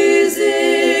always is.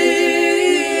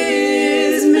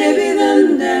 Maybe the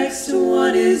next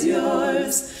one is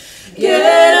yours.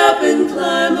 Get up and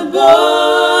climb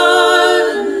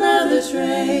aboard another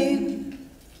train.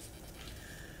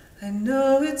 I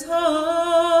know it's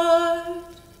hard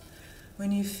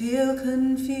when you feel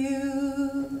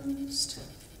confused.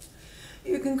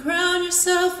 You can crown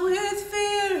yourself with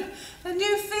fear, and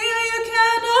you feel you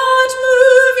cannot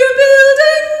move. You're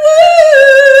building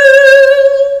worlds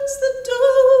that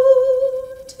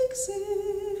don't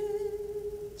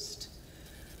exist.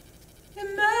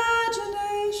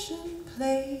 Imagination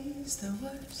plays the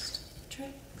worst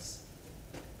tricks.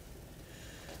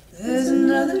 There's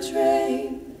another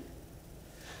train,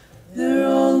 there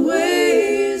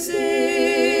always is.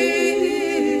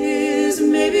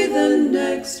 Maybe the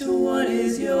next one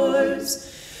is yours.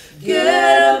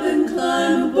 Get up and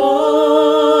climb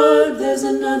aboard. There's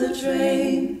another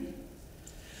train,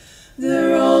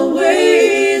 there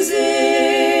always is.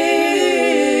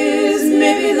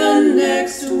 Maybe the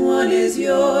next one is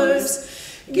yours.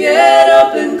 Get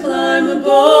up and climb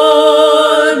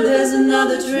aboard. There's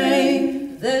another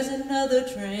train, there's another another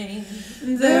train.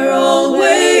 There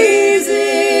always is.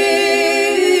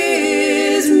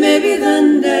 Maybe the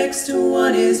next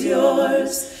one is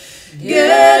yours.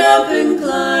 Get up and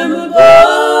climb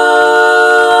aboard.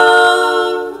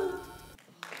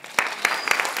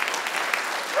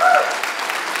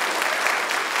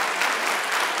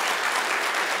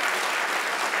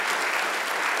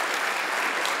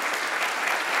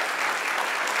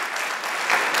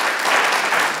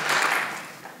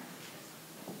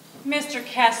 Mr.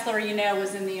 Kessler, you know,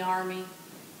 was in the Army,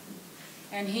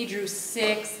 and he drew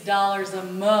 $6 a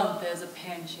month as a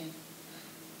pension,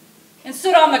 and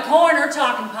stood on the corner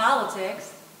talking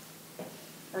politics,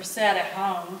 or sat at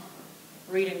home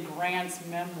reading Grant's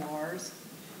memoirs.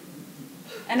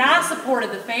 And I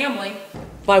supported the family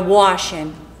by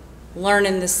washing,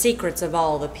 learning the secrets of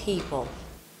all the people,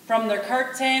 from their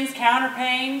curtains,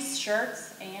 counterpanes,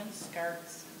 shirts, and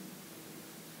skirts.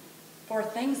 For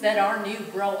things that are new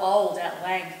grow old at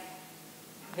length,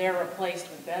 they're replaced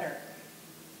with better,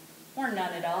 or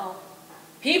none at all.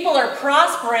 People are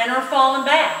prospering or falling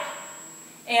back,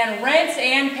 and rents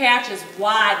and patches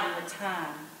widen with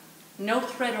time. No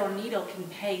thread or needle can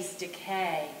pace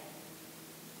decay.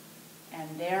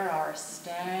 And there are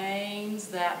stains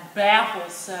that baffle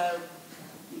so,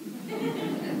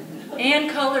 and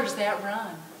colors that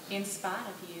run in spite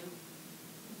of you.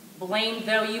 Blamed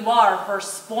though you are for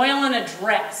spoiling a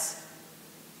dress.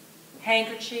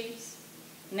 Handkerchiefs,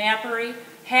 napery,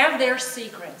 have their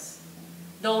secrets.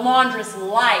 The laundress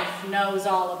life knows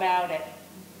all about it.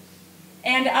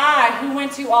 And I, who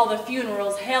went to all the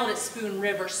funerals held at Spoon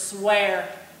River, swear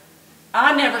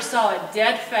I never saw a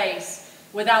dead face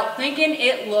without thinking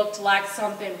it looked like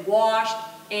something washed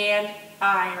and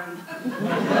ironed.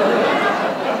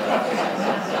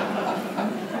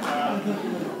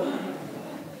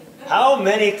 How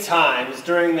many times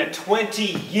during the 20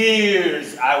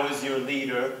 years I was your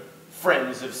leader,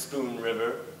 Friends of Spoon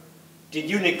River, did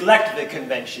you neglect the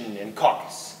convention and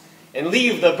caucus and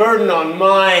leave the burden on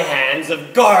my hands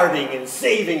of guarding and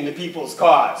saving the people's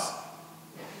cause?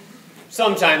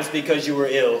 Sometimes because you were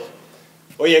ill,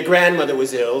 or your grandmother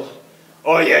was ill,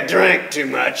 or you drank too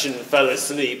much and fell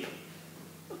asleep,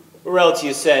 or else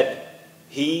you said,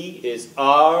 he is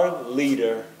our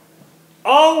leader.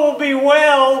 All will be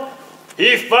well.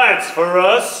 He fights for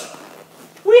us.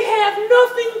 We have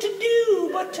nothing to do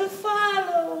but to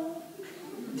follow.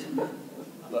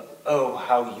 But oh,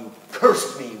 how you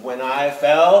cursed me when I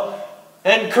fell,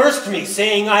 and cursed me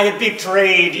saying I had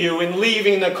betrayed you in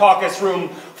leaving the caucus room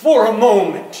for a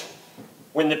moment,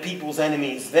 when the people's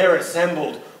enemies there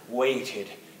assembled waited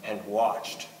and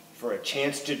watched for a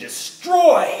chance to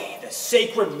destroy the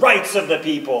sacred rights of the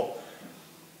people.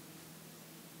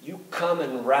 You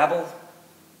common rabble,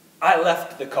 I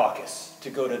left the caucus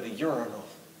to go to the urinal.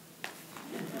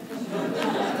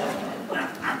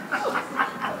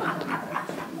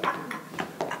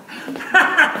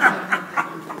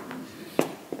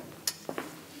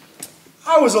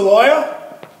 I was a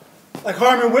lawyer, like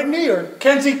Harmon Whitney or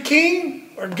Kenzie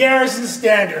King or Garrison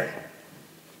Standard,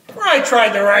 where I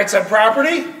tried the rights of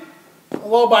property,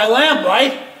 although by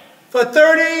lamplight, for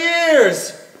 30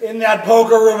 years in that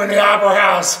poker room in the Opera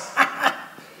House.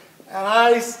 And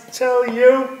I tell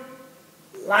you,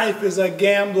 life is a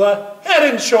gambler, head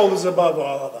and shoulders above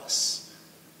all of us.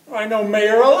 I know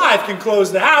mayor alive can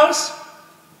close the house,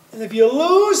 and if you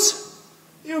lose,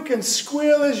 you can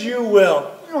squeal as you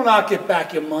will. You'll not get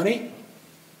back your money.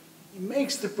 He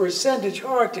makes the percentage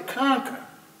hard to conquer.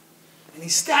 And he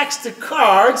stacks the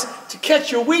cards to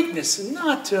catch your weakness and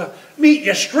not to meet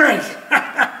your strength.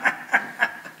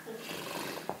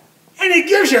 And he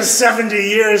gives you 70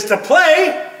 years to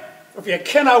play. If you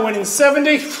cannot win in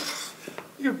 70,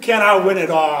 you cannot win at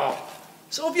all.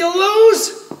 So if you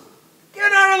lose,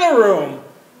 get out of the room.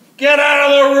 Get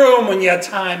out of the room when your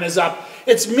time is up.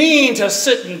 It's mean to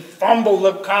sit and fumble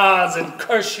the cards and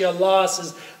curse your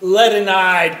losses,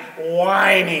 leaden-eyed,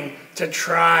 whining to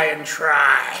try and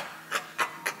try.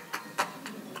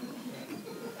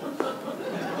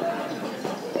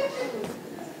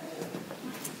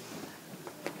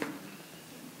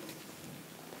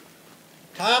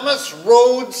 Thomas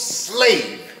Rhodes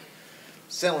Slade,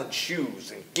 selling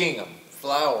shoes and gingham,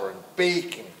 flour and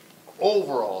bacon,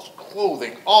 overalls,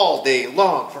 clothing all day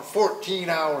long for 14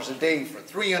 hours a day for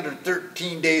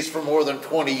 313 days for more than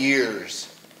 20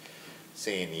 years.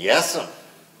 Saying yes'm,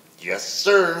 yes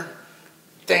sir,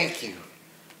 thank you,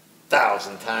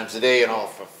 1,000 times a day and all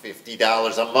for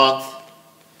 $50 a month.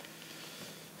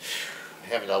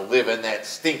 Having to live in that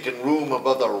stinking room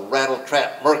above the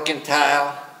Rattletrap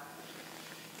Mercantile.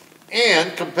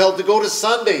 And compelled to go to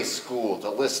Sunday school to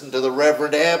listen to the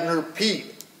Reverend Abner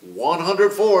Pete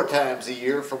 104 times a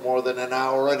year for more than an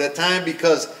hour at a time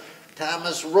because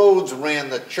Thomas Rhodes ran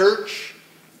the church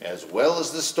as well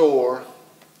as the store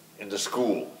and the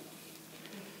school.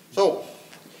 So,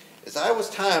 as I was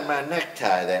tying my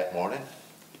necktie that morning,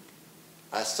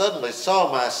 I suddenly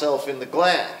saw myself in the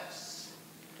glass.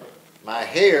 My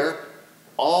hair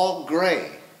all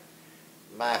gray,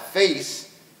 my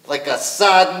face like a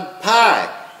sodden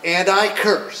pie, and I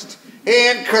cursed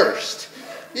and cursed.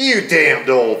 You damned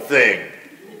old thing.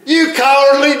 You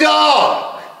cowardly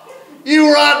dog.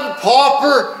 You rotten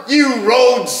pauper. You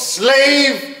Rhodes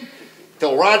slave.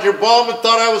 Till Roger Baldwin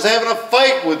thought I was having a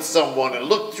fight with someone and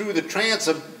looked through the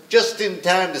transom just in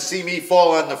time to see me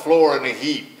fall on the floor in a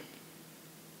heap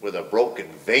with a broken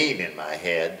vein in my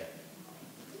head.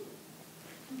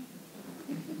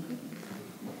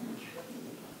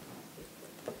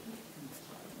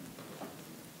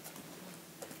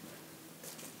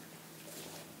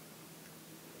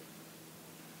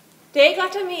 They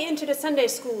got me into the Sunday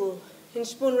school in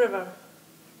Spoon River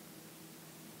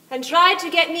and tried to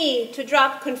get me to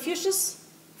drop Confucius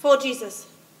for Jesus.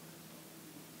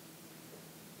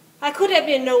 I could have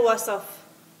been no worse off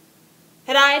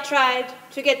had I tried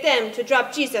to get them to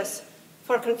drop Jesus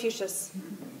for Confucius.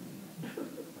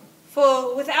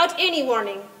 For without any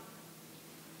warning,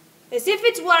 as if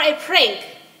it were a prank,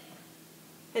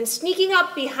 and sneaking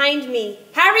up behind me,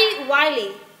 Harry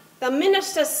Wiley, the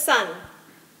minister's son,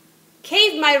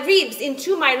 caved my ribs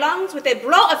into my lungs with a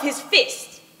blow of his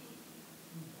fist.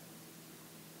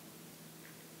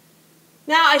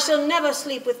 Now I shall never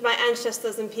sleep with my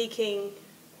ancestors in Peking,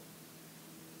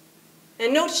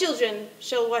 and no children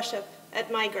shall worship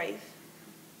at my grave.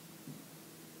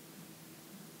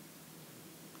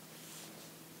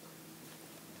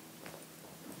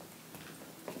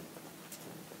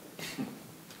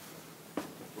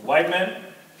 The white men,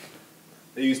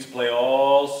 they used to play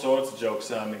all sorts of jokes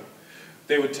on me.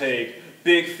 They would take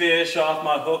big fish off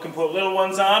my hook and put little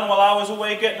ones on while I was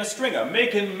away getting a stringer,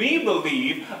 making me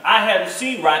believe I hadn't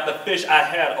seen right the fish I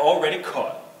had already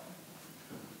caught.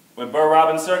 When Burr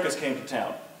Robin's circus came to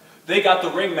town, they got the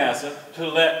ringmaster to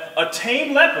let a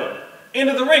tame leopard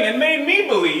into the ring and made me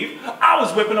believe I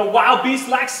was whipping a wild beast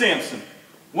like Samson.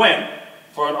 When,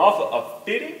 for an offer of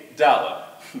 $50,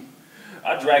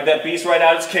 I dragged that beast right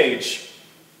out of its cage.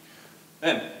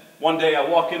 Then, one day I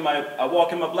walk in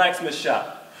my blacksmith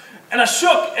shop, and I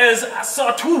shook as I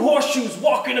saw two horseshoes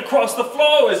walking across the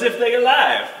floor as if they were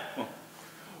alive.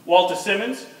 Walter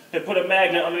Simmons had put a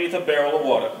magnet underneath a barrel of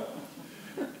water.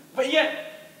 But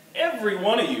yet, every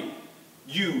one of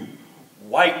you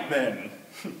white men,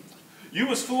 you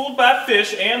was fooled by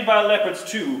fish and by leopards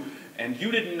too, and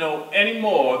you didn't know any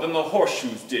more than the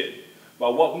horseshoes did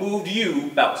about what moved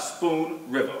you about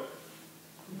Spoon River.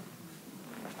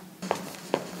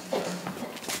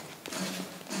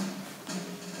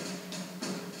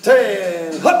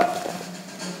 Ten, hup!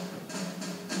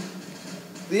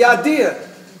 The idea.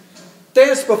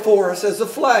 Dance before us as a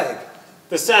flag.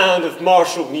 The sound of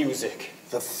martial music.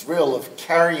 The thrill of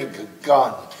carrying a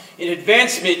gun. An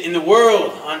advancement in the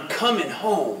world on coming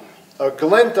home. A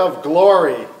glint of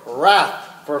glory,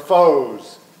 wrath for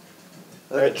foes.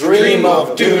 A dream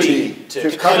of duty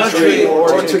to country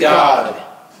or to God.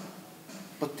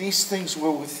 But these things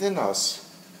were within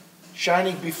us,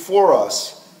 shining before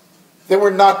us. They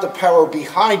were not the power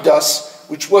behind us,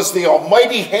 which was the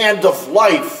almighty hand of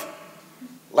life,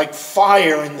 like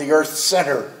fire in the earth's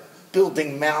center,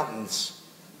 building mountains,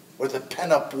 or the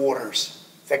pent-up waters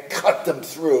that cut them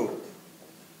through.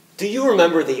 Do you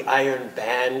remember the iron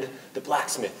band the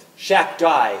blacksmith, Shack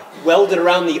Dye, welded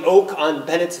around the oak on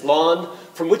Bennett's lawn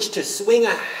from which to swing a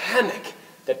hammock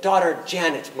that daughter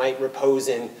Janet might repose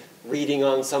in, reading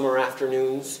on summer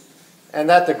afternoons? And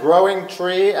that the growing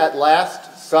tree at last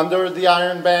sundered the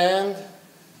iron band,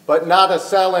 but not a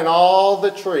cell in all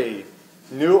the tree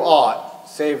knew aught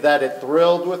save that it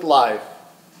thrilled with life,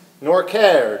 nor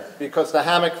cared because the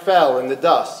hammock fell in the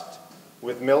dust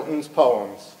with Milton's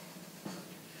poems.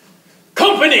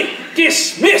 Company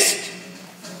dismissed!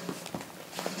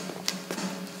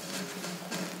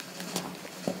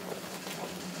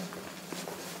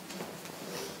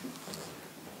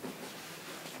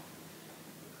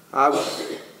 I was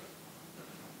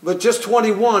but just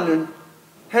 21, and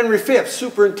Henry V,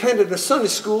 superintendent of Sunday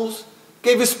schools,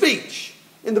 gave a speech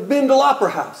in the Bindle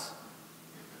Opera House.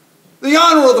 The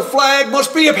honor of the flag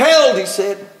must be upheld, he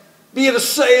said, be it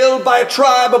assailed by a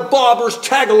tribe of barbarous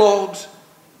Tagalogs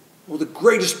or the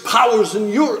greatest powers in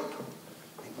Europe.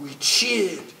 And we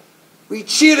cheered. We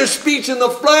cheered his speech, and the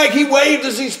flag he waved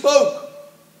as he spoke.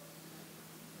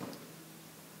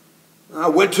 I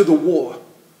went to the war,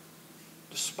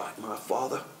 despite despite my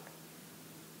father.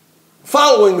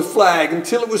 Following the flag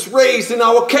until it was raised in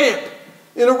our camp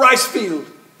in a rice field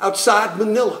outside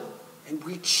Manila. And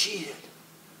we cheered.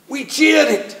 We cheered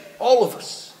it, all of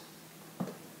us.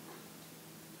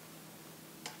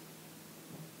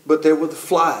 But there were the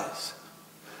flies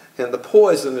and the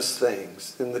poisonous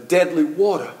things and the deadly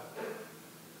water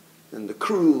and the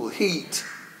cruel heat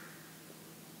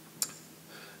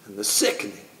and the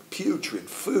sickening, putrid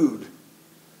food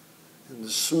and the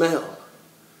smell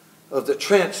of the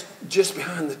trench just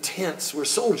behind the tents where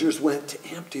soldiers went to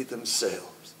empty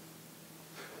themselves.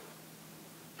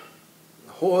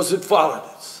 The whores had followed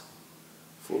us,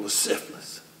 full of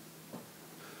syphilis.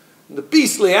 And the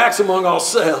beastly acts among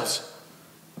ourselves,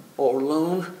 all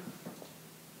alone.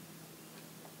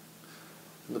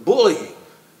 And the bullying,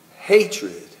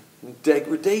 hatred, and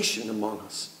degradation among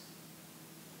us.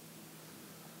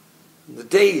 And the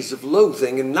days of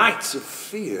loathing and nights of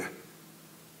fear.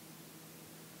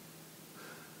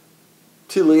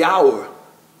 Till the hour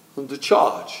of the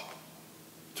charge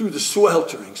through the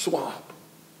sweltering swamp,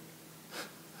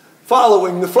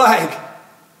 following the flag,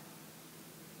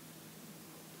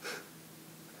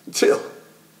 until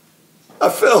I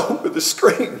fell with a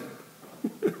scream,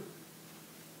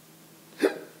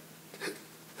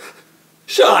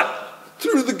 shot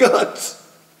through the guts.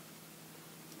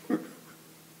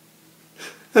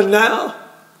 And now,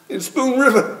 in Spoon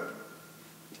River,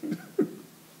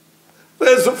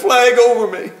 there's a flag over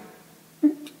me.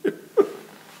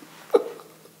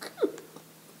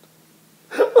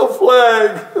 A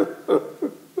flag.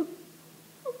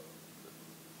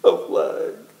 A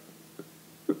flag.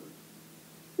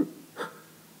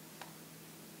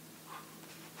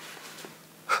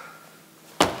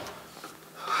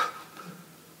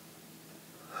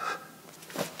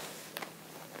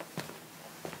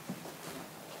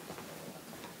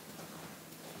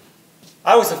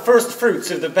 I was the first fruits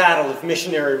of the Battle of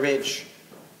Missionary Ridge.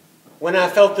 When I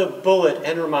felt the bullet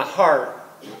enter my heart,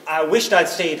 I wished I'd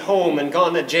stayed home and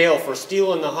gone to jail for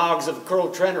stealing the hogs of Curl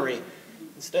Trenery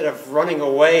instead of running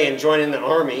away and joining the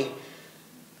army.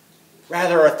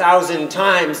 Rather 1,000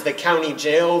 times the county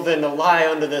jail than to lie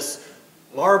under this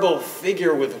marble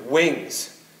figure with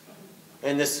wings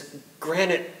and this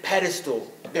granite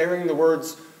pedestal bearing the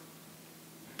words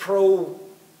Pro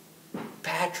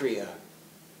Patria.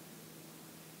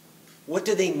 What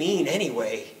do they mean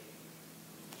anyway?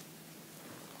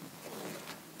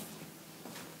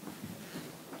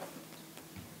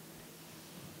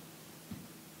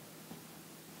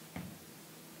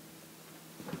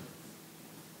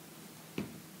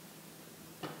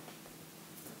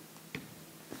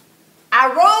 I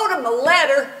wrote him a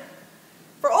letter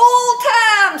for old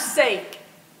time's sake,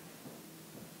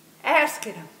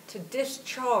 asking him to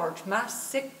discharge my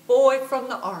sick boy from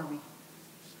the army.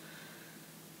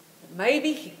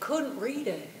 Maybe he couldn't read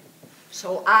it.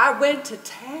 So I went to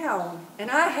town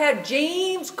and I had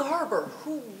James Garber,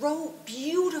 who wrote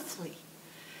beautifully,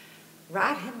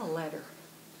 write him a letter.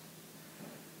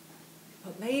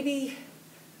 But maybe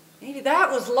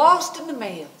that was lost in the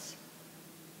mails.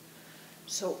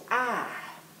 So I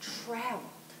traveled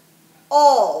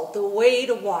all the way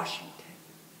to Washington.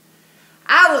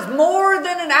 I was more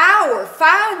than an hour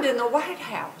finding the White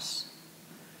House.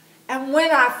 And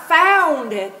when I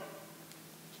found it,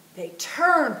 they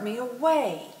turned me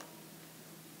away,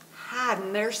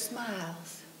 hiding their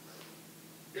smiles.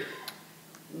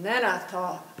 And then I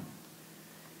thought,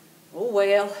 oh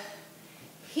well,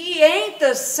 he ain't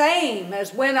the same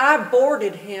as when I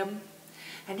boarded him.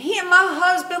 And he and my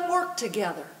husband worked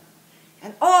together.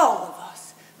 And all of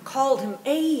us called him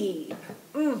Abe.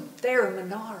 There in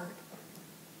Menard.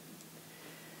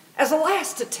 As a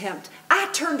last attempt, I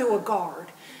turned to a guard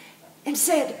and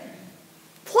said,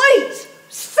 please,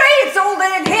 say it's old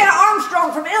Aunt Hannah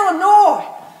Armstrong from Illinois.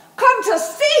 Come to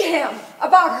see him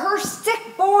about her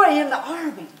sick boy in the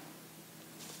army.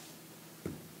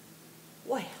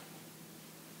 Well,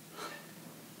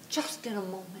 just in a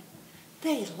moment,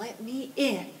 they let me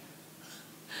in.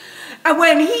 And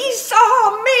when he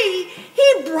saw me,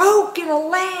 he broke in a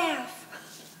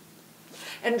laugh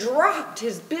and dropped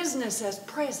his business as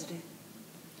president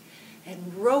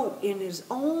and wrote in his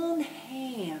own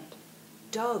hand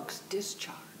Doug's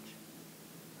discharge.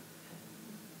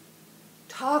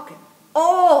 Talking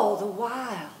all the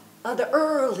while of the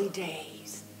early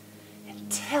days and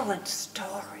telling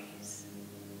stories.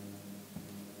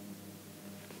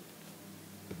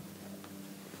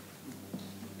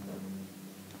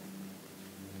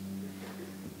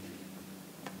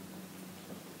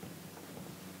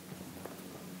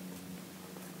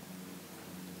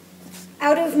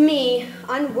 Out of me,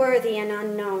 unworthy and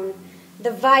unknown,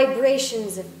 the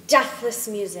vibrations of deathless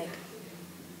music.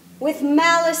 With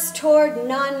malice toward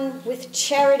none, with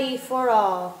charity for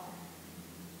all.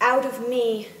 Out of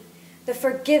me, the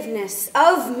forgiveness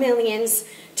of millions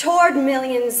toward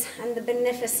millions, and the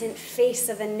beneficent face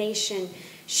of a nation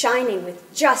shining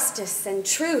with justice and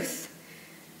truth.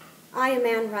 I am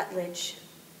Anne Rutledge,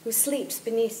 who sleeps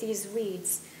beneath these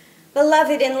weeds,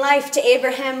 beloved in life to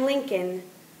Abraham Lincoln,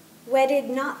 wedded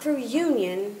not through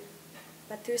union,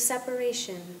 but through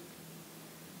separation.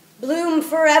 Bloom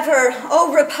forever,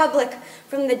 O Republic,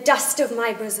 from the dust of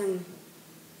my bosom.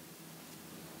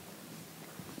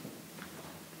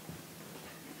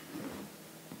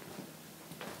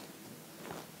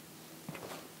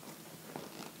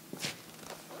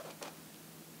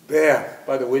 There,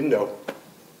 by the window,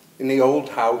 in the old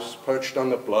house perched on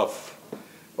the bluff,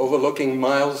 overlooking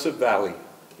miles of valley,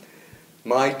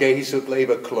 my days of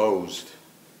labor closed,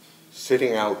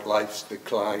 sitting out life's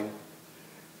decline.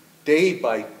 Day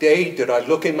by day did I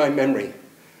look in my memory,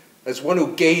 as one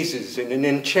who gazes in an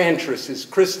enchantress's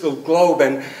crystal globe,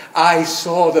 and I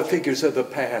saw the figures of the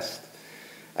past,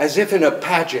 as if in a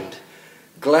pageant,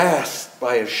 glassed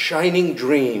by a shining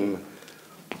dream,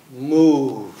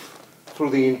 move through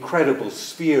the incredible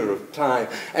sphere of time.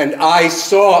 And I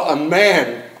saw a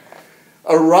man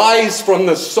arise from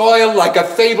the soil like a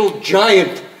fabled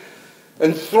giant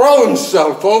and throw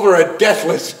himself over a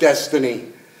deathless destiny.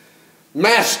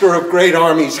 Master of great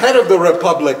armies, head of the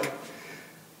Republic,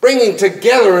 bringing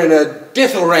together in a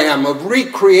dithyramb of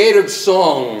recreated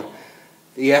song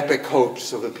the epic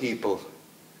hopes of the people.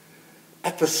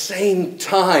 At the same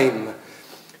time,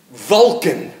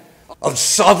 Vulcan of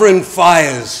sovereign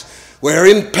fires, where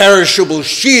imperishable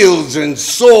shields and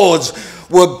swords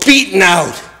were beaten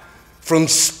out from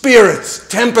spirits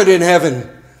tempered in heaven.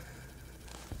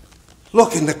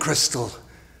 Look in the crystal.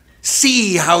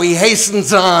 See how he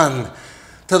hastens on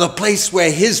to the place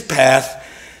where his path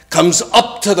comes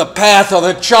up to the path of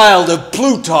a child of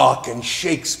Plutarch and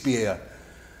Shakespeare.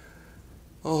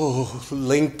 Oh,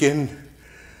 Lincoln,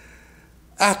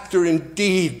 actor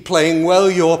indeed, playing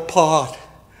well your part.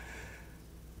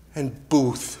 And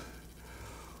Booth,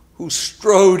 who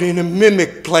strode in a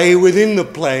mimic play within the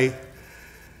play.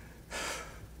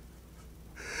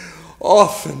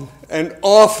 Often and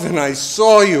often I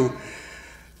saw you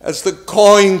as the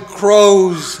cawing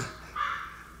crows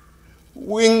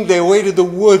winged their way to the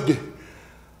wood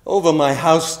over my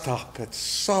housetop at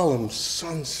solemn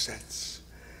sunsets.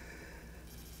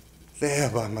 There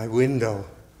by my window,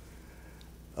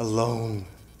 alone.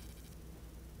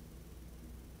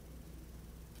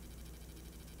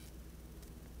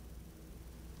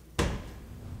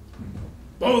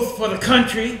 Both for the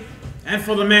country and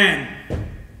for the man,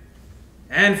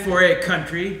 and for a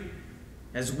country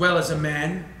as well as a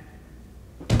man.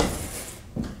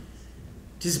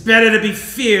 'Tis better to be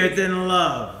feared than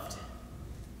loved.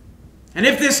 And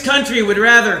if this country would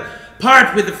rather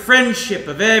part with the friendship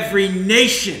of every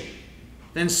nation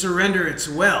than surrender its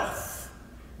wealth,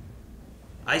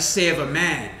 I say of a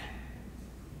man,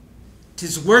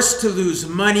 'tis worse to lose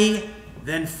money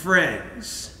than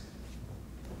friends.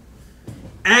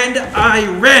 And I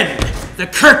rend the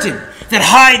curtain that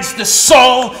hides the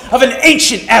soul of an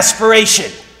ancient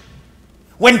aspiration.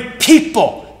 When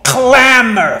people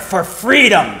clamor for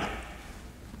freedom,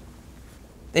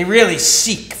 they really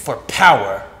seek for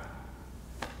power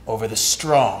over the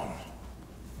strong.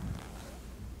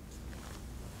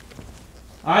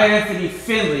 I, Anthony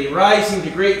Findlay, rising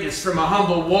to greatness from a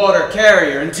humble water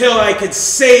carrier until I could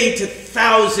say to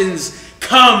thousands,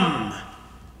 come,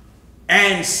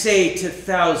 and say to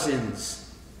thousands,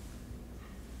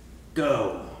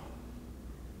 go.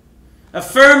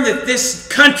 Affirm that this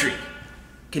country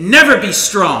can never be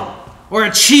strong or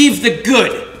achieve the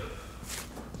good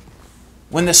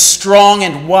when the strong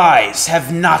and wise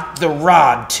have not the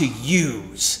rod to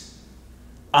use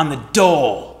on the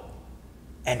dull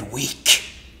and weak.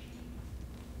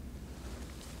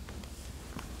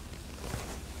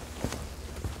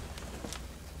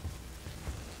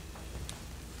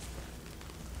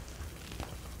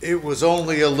 It was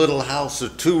only a little house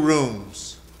of 2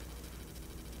 rooms,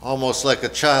 almost like a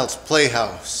child's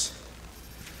playhouse.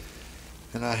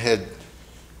 And I had,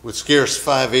 with scarce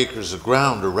 5 acres of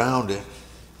ground around it,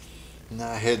 and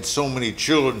I had so many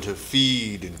children to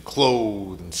feed and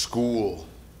clothe and school,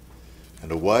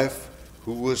 and a wife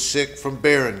who was sick from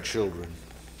bearing children.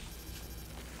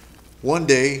 One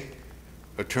day,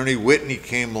 Attorney Whitney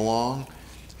came along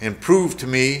and proved to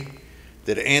me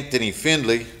that Anthony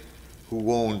Findlay,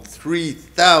 who owned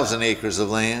 3,000 acres of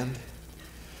land,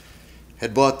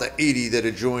 had bought the 80 that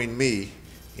adjoined me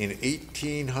in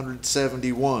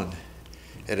 1871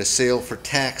 at a sale for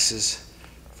taxes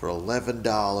for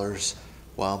 $11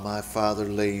 while my father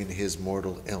lay in his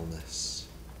mortal illness.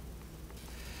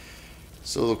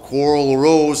 So the quarrel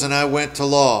arose and I went to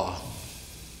law.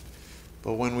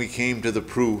 But when we came to the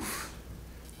proof,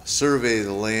 a survey of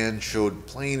the land showed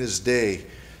plain as day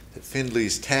that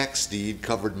Findley's tax deed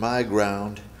covered my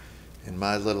ground and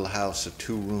my little house of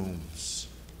 2 rooms.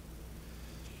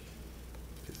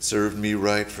 It served me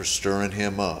right for stirring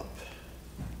him up.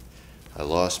 I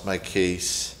lost my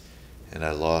case and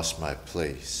I lost my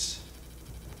place.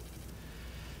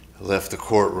 I left the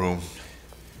courtroom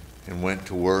and went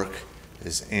to work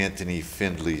as Anthony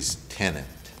Findley's tenant.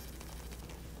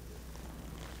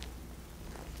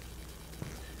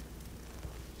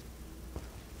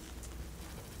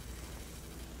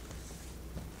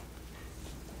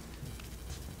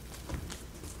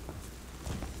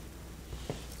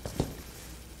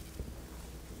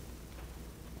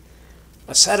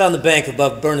 I sat on the bank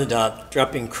above Bernadotte,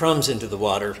 dropping crumbs into the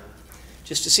water,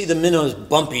 just to see the minnows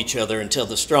bump each other until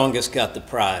the strongest got the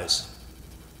prize.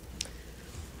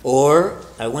 Or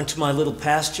I went to my little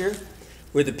pasture,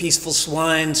 where the peaceful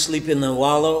swine sleep in the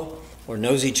wallow or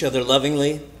nose each other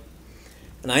lovingly,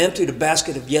 and I emptied a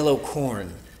basket of yellow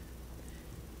corn.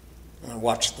 And I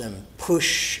watched them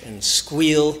push and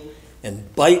squeal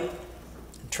and bite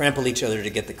and trample each other to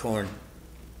get the corn.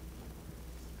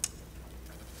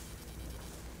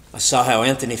 I saw how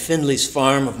Anthony Findley's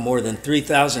farm of more than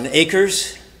 3,000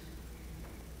 acres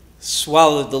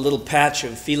swallowed the little patch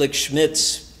of Felix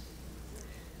Schmidt's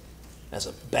as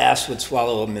a bass would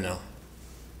swallow a minnow.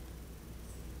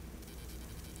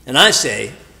 And I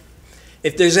say,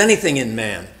 if there's anything in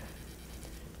man,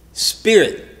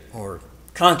 spirit or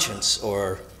conscience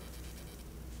or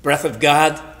breath of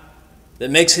God,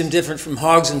 that makes him different from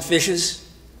hogs and fishes,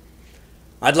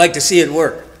 I'd like to see it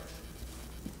work.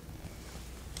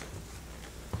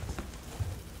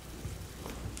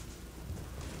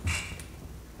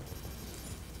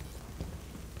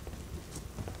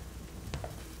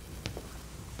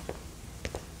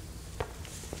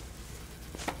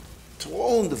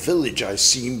 All in the village I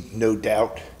seemed, no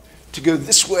doubt, to go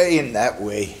this way and that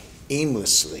way,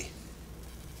 aimlessly.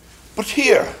 But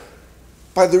here,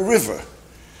 by the river,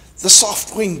 the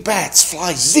soft-winged bats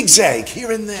fly zigzag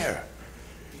here and there.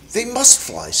 They must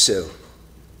fly so,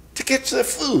 to get to their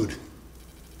food.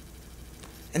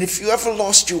 And if you ever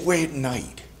lost your way at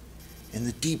night, in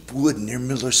the deep wood near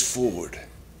Miller's Ford,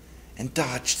 and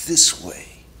dodged this way,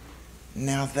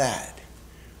 now that,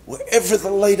 wherever the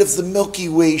light of the Milky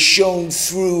Way shone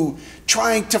through,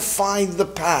 trying to find the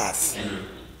path,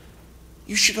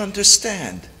 you should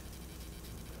understand.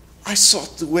 I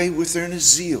sought the way with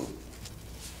earnest zeal,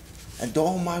 and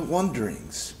all my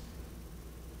wanderings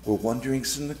were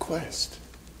wanderings in the quest.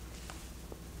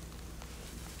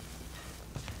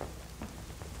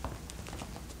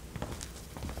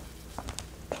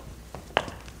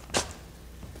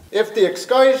 If the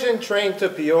excursion train to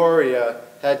Peoria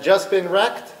had just been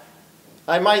wrecked,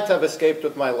 I might have escaped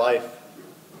with my life.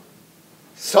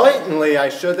 Certainly I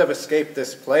should have escaped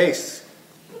this place.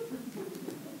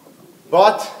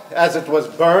 But as it was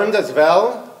burned as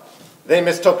well, they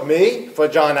mistook me for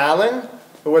John Allen,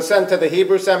 who was sent to the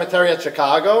Hebrew cemetery at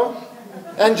Chicago,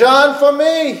 and John for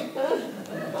me.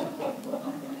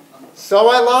 So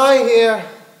I lie here.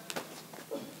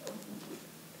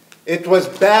 It was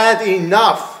bad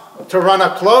enough to run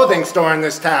a clothing store in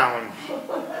this town.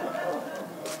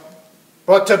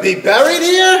 But to be buried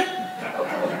here?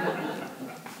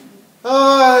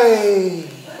 Aye.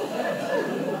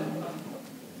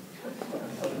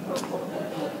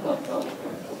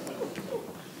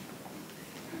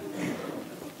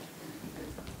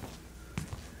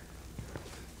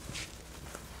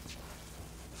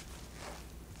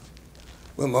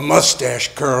 Well, my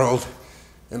mustache curled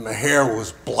and my hair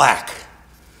was black,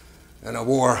 and I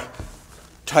wore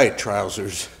tight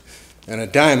trousers and a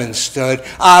diamond stud.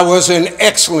 I was an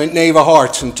excellent knave of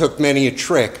hearts and took many a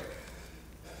trick.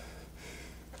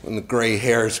 When the gray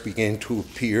hairs began to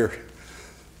appear,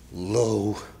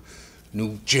 lo,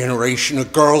 new generation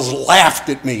of girls laughed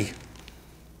at me,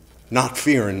 not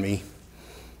fearing me,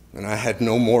 and I had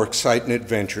no more exciting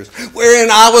adventures, wherein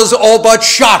I was all but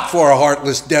shot for a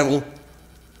heartless devil.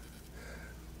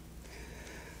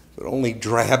 But only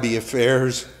drabby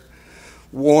affairs,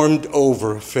 warmed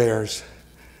over affairs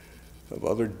of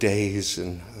other days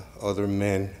and other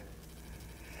men.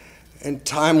 And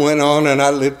time went on, and I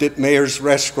lived at Mayor's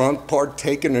restaurant,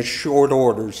 partaking of short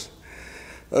orders.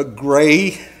 A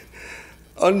gray,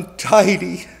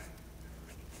 untidy,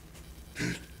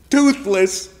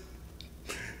 toothless,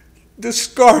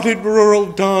 discarded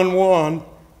rural Don Juan.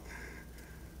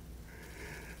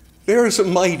 there is a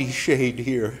mighty shade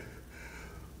here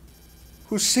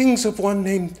who sings of one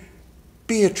named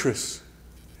Beatrice.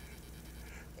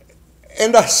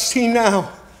 And I see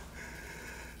now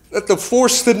that the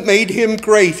force that made him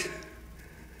great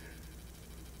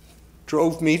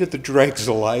drove me to the dregs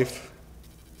of life.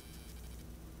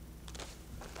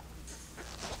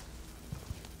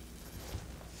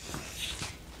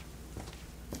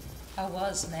 I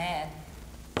was mad.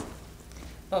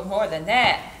 But more than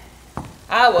that,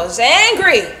 I was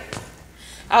angry.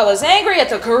 I was angry at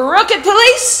the crooked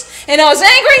police, and I was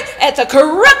angry at the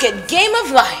crooked game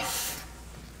of life.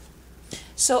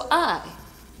 So I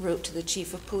wrote to the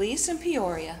chief of police in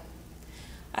Peoria.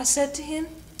 I said to him,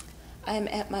 I am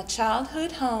at my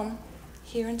childhood home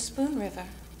here in Spoon River,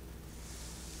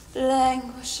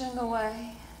 languishing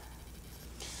away.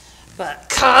 But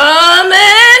come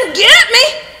and get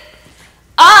me!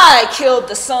 I killed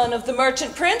the son of the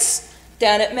merchant prince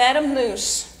down at Madame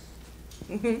Lou's.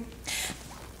 And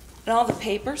all the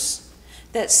papers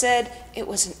that said it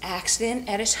was an accident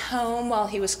at his home while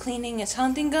he was cleaning his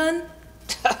hunting gun,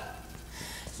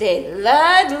 they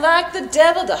lied like the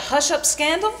devil to hush up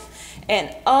scandal,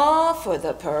 and all for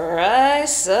the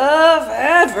price of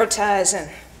advertising.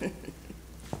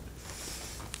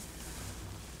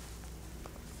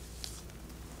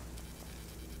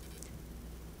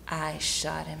 I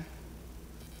shot him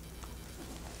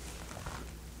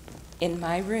in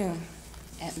my room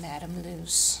at Madame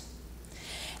Lou's.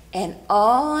 And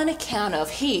all on account of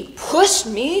he pushed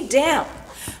me down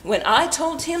when I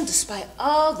told him, despite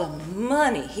all the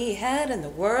money he had in the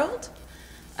world,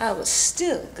 I was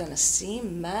still gonna see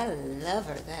my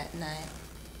lover that night.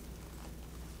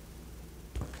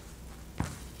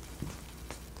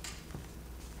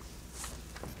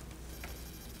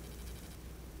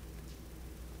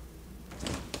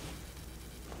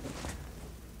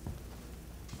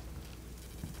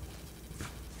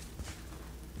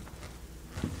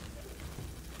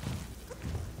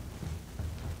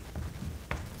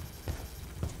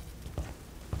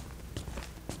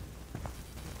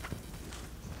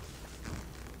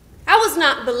 I was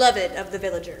not beloved of the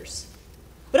villagers,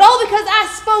 but all because I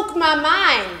spoke my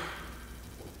mind,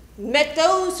 met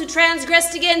those who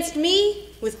transgressed against me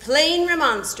with plain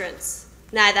remonstrance,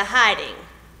 neither hiding,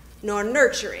 nor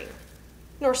nurturing,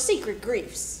 nor secret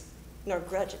griefs, nor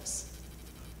grudges.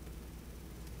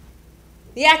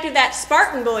 The act of that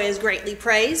Spartan boy is greatly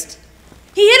praised.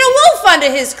 He hid a wolf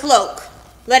under his cloak,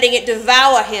 letting it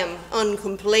devour him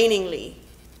uncomplainingly.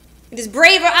 It is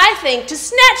braver, I think, to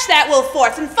snatch that wolf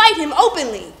forth and fight him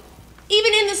openly,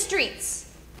 even in the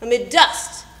streets, amid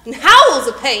dust and howls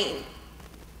of pain.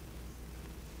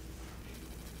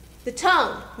 The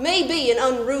tongue may be an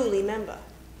unruly member,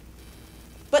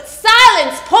 but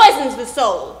silence poisons the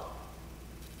soul.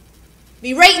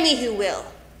 Berate me who will.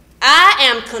 I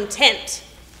am content.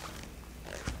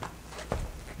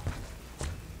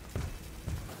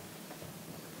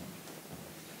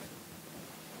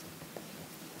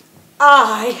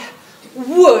 I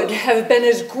would have been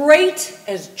as great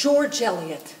as George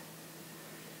Eliot,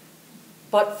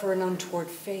 but for an untoward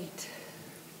fate.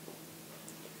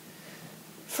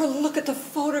 For look at the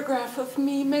photograph of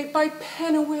me made by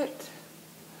Pennewitt,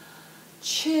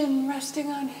 chin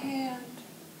resting on hand,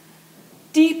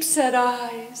 deep-set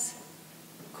eyes,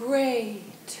 gray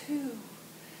too,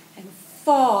 and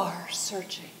far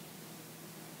searching.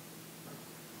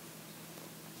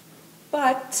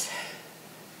 But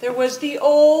there was the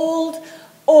old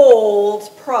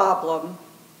problem.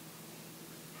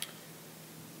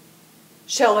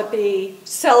 Shall it be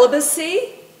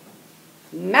celibacy,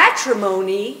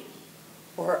 matrimony,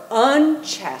 or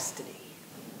unchastity?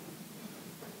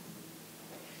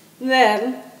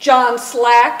 Then John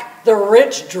Slack, the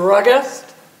rich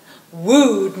druggist,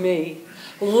 wooed me,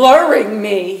 luring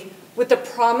me with the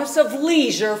promise of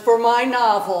leisure for my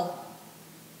novel.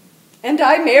 And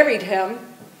I married him,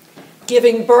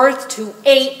 giving birth to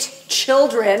 8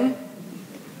 children,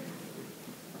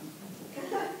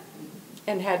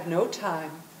 and had no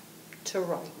time to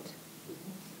write.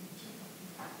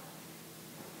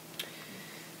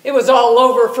 It was all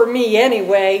over for me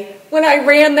anyway, when I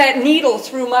ran that needle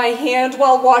through my hand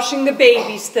while washing the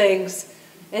baby's things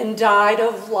and died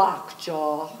of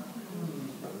lockjaw.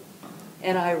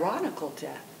 An ironical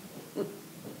death.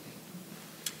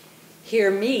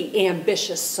 Hear me,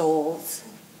 ambitious souls.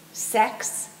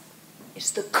 Sex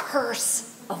is the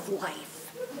curse of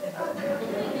life.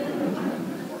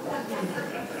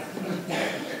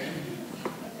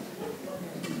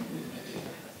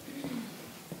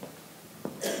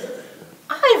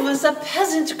 I was a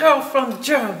peasant girl from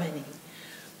Germany,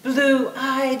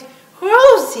 blue-eyed,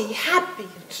 rosy, happy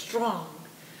and strong.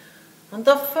 And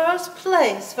the first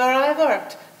place where I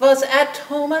worked was at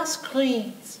Thomas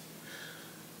Green's.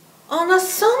 On a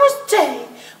summer's day,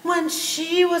 when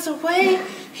she was away,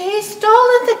 he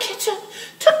stole in the kitchen,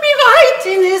 took me right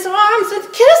in his arms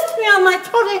and kissed me on my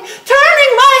body,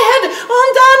 turning my head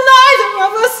undone. Neither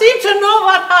of us seemed to know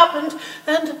what happened.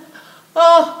 And,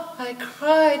 oh, I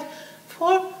cried,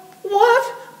 for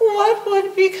what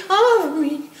would become of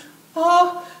me?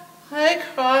 Oh, I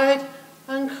cried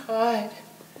and cried.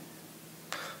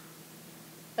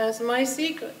 As my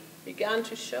secret began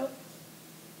to show.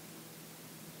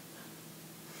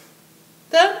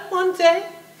 Then one day,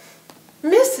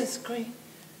 Mrs. Green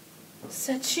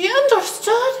said she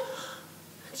understood.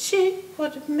 She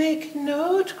would make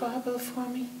no trouble for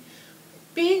me.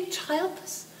 Being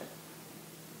childless,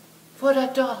 would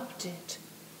adopt it.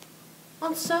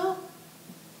 And so,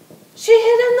 she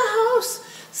hid in the house,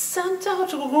 sent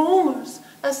out rumors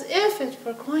as if it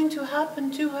were going to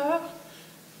happen to her.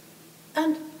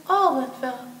 And all went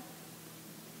well.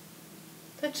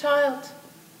 The child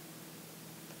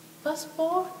was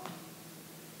born.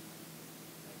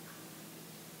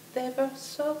 They were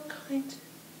so kind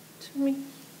to me.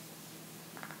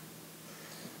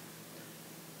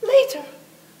 Later,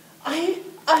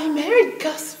 I married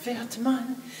Gus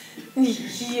Wertmann.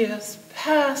 Years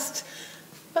passed,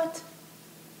 but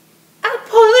at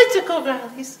political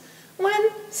rallies, when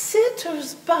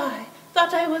sitters-by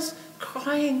thought I was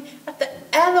crying at the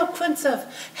eloquence of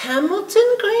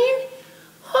Hamilton Green,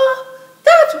 oh,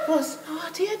 that was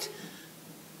not it.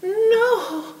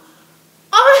 No,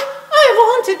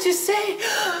 I wanted to say,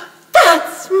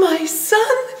 that's my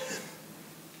son.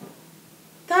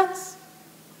 That's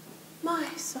my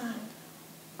son.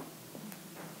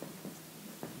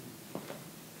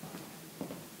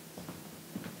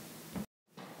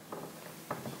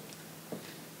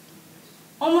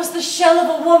 Almost the shell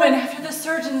of a woman after the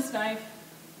surgeon's knife.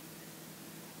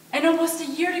 And almost a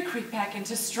year to creep back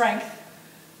into strength.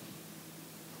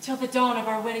 Till the dawn of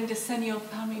our wedding decennial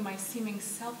found me my seeming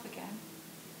self again.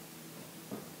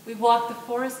 We walked the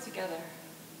forest together,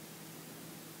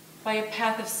 by a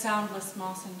path of soundless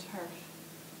moss and turf.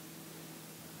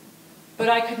 But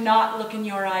I could not look in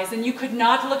your eyes, and you could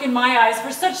not look in my eyes,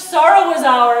 for such sorrow was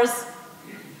ours.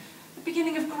 The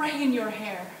beginning of gray in your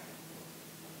hair.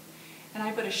 And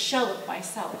I but a shell of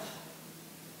myself.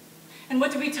 And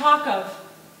what did we talk of?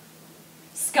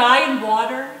 Sky and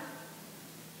water?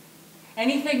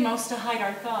 Anything most to hide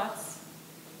our thoughts.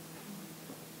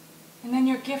 And then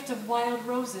your gift of wild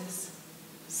roses,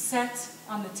 set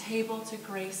on the table to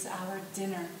grace our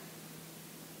dinner.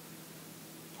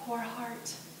 Poor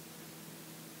heart.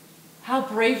 How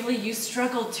bravely you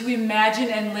struggled to imagine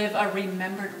and live a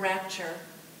remembered rapture.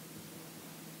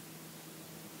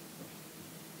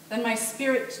 Then my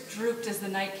spirit drooped as the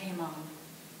night came on.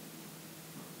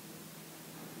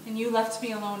 And you left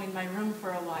me alone in my room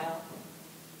for a while,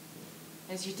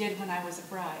 as you did when I was a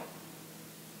bride.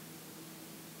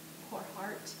 Poor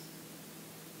heart.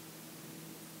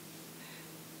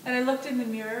 And I looked in the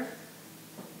mirror,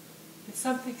 and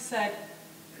something said,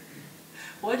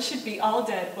 one should be all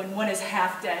dead when one is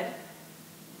half dead.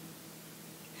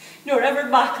 Nor ever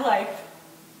mock life,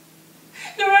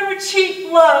 nor ever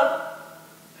cheat love.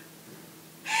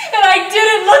 And I did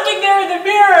it looking there in the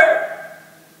mirror.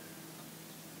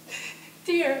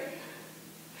 Dear,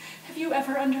 have you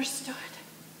ever understood?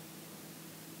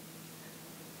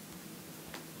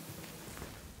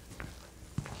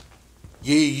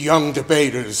 Ye young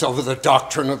debaters over the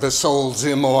doctrine of the soul's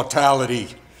immortality,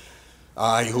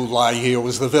 I who lie here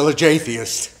was the village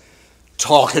atheist,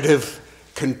 talkative,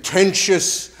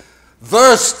 contentious,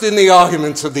 versed in the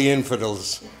arguments of the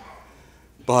infidels.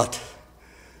 But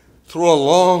through a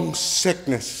long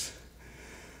sickness,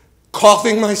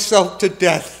 coughing myself to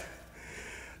death,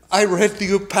 I read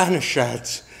the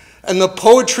Upanishads and the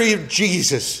poetry of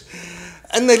Jesus,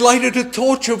 and they lighted a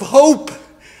torch of hope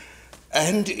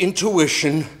and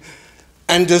intuition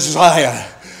and desire,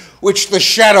 which the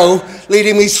shadow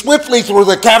leading me swiftly through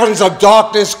the caverns of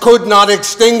darkness could not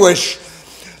extinguish.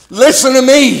 Listen to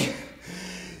me,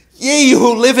 ye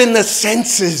who live in the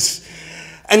senses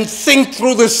and think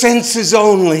through the senses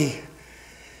only.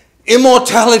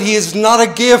 Immortality is not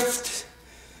a gift.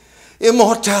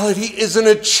 Immortality is an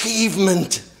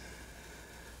achievement.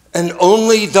 And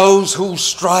only those who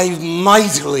strive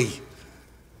mightily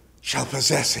shall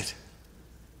possess it.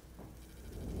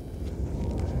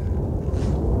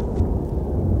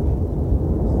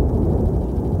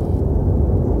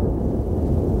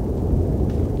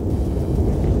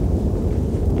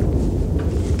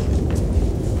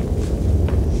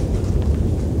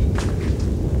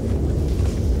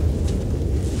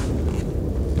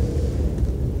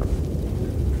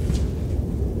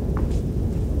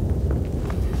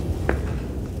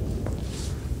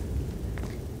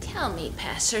 lonely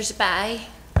passers-by.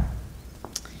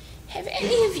 Have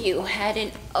any of you had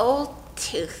an old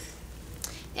tooth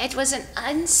that was an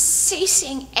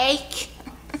unceasing ache?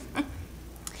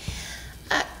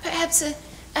 Perhaps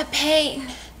a pain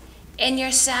in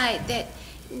your side that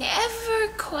never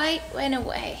quite went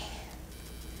away?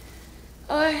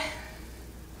 Or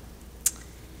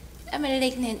a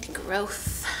malignant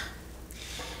growth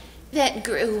that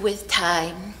grew with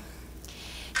time,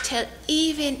 till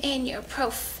even in your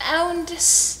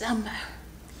profoundest slumber,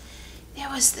 there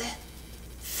was the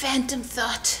phantom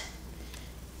thought,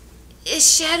 the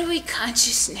shadowy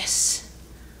consciousness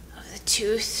of the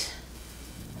tooth,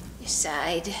 your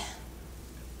side,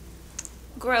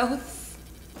 growth.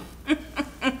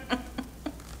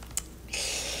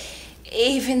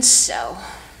 Even so,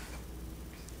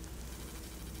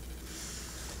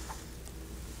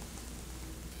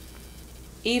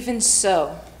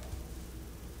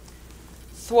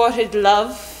 thwarted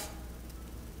love,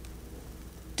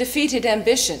 defeated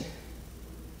ambition,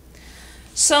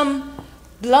 some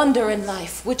blunder in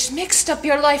life which mixed up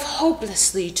your life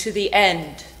hopelessly to the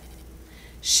end,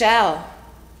 shall,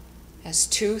 as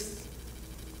tooth,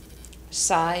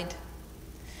 side,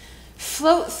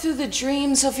 float through the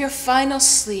dreams of your final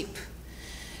sleep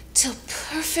till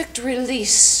perfect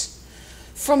release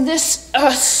from this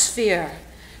earth sphere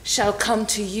shall come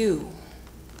to you.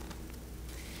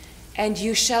 And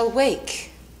you shall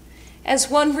wake as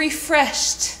one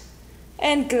refreshed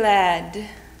and glad.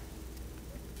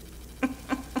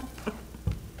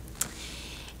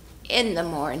 In the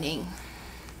morning.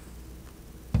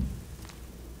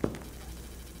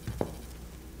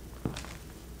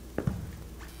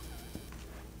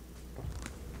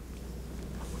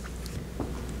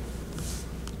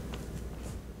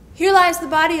 Here lies the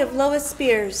body of Lois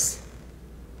Spears.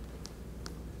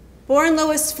 Born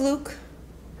Lois Fluke,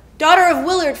 daughter of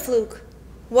Willard Fluke,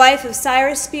 wife of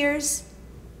Cyrus Spears,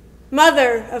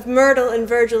 mother of Myrtle and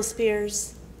Virgil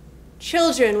Spears,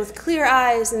 children with clear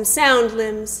eyes and sound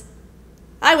limbs.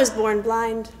 I was born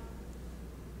blind.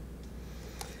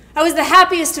 I was the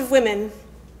happiest of women,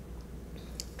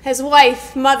 as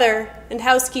wife, mother, and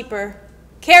housekeeper,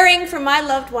 caring for my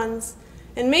loved ones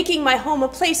and making my home a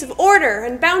place of order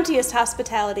and bounteous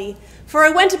hospitality, for I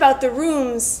went about the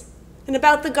rooms and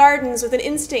about the gardens with an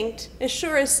instinct as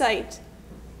sure as sight,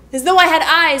 as though I had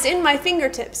eyes in my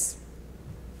fingertips.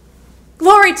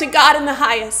 Glory to God in the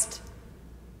highest.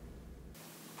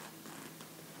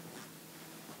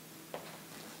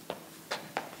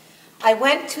 I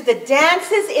went to the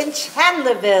dances in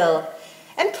Chandlerville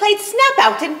and played snap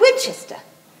out in Winchester.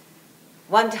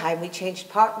 One time we changed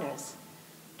partners,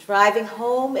 driving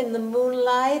home in the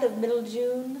moonlight of middle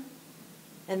June,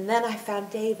 and then I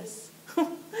found Davis.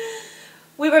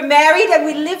 We were married and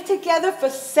we lived together for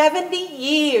 70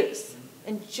 years,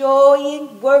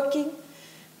 enjoying, working,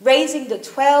 raising the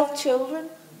 12 children,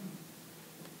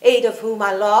 8 of whom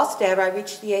I lost ere I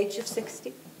reached the age of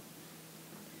 60.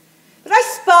 But I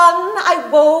spun, I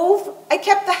wove, I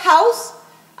kept the house,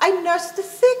 I nursed the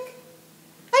sick,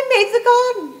 I made the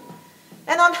garden,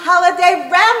 and on holiday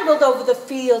rambled over the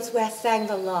fields where sang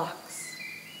the larks,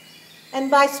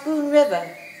 and by Spoon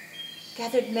River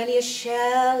gathered many a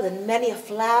shell and many a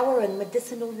flower and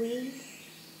medicinal weed,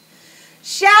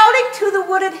 shouting to the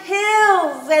wooded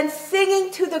hills and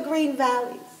singing to the green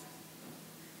valleys.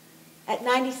 At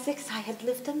 96 I had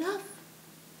lived enough,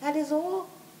 that is all,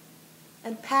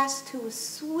 and passed to a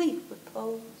sweet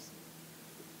repose.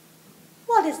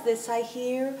 What is this I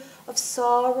hear of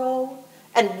sorrow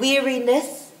and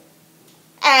weariness,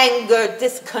 anger,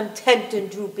 discontent, and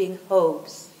drooping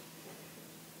hopes?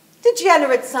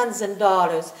 Degenerate sons and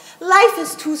daughters, life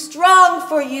is too strong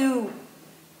for you.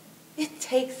 It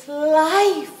takes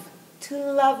life to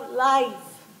love life.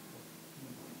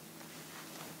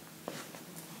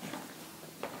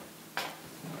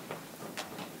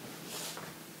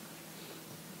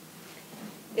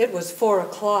 It was 4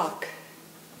 o'clock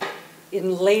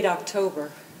in late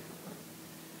October.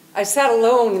 I sat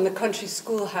alone in the country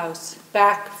schoolhouse,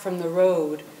 back from the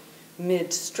road,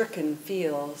 mid stricken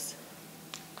fields.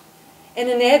 And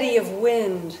an eddy of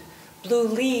wind blew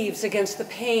leaves against the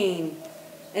pane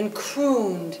and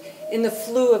crooned in the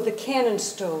flue of the cannon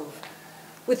stove,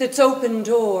 with its open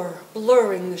door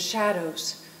blurring the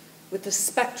shadows with the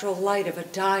spectral light of a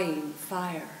dying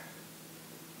fire.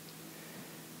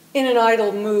 In an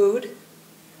idle mood,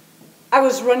 I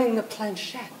was running the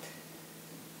planchette,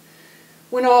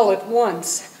 when all at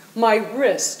once my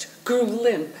wrist grew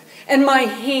limp and my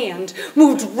hand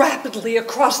moved rapidly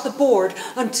across the board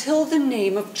until the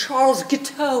name of Charles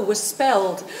Guiteau was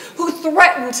spelled, who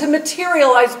threatened to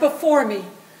materialize before me.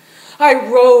 I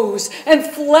rose and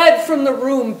fled from the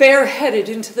room bareheaded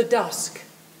into the dusk,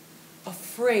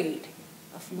 afraid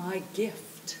of my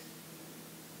gift.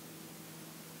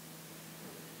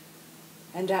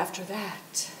 And after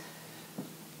that,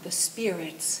 the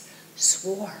spirits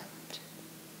swarmed.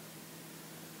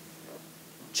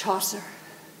 Chaucer,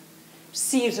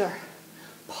 Caesar,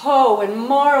 Poe and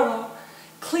Marlowe,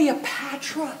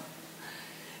 Cleopatra,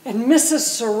 and Mrs.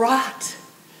 Surratt,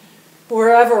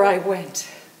 wherever I went,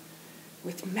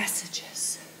 with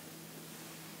messages.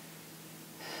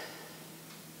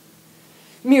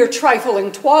 Mere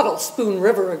trifling twaddle, Spoon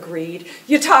River agreed.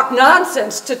 You talk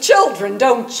nonsense to children,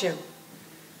 don't you?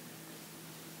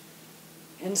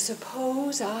 And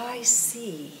suppose I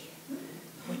see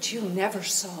what you never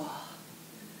saw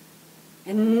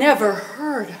and never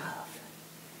heard of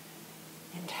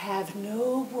and have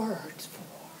no words for.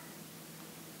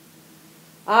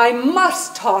 I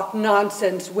must talk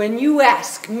nonsense when you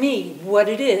ask me what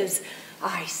it is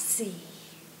I see.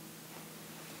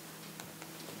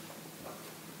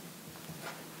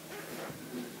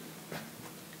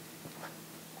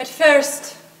 At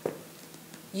first,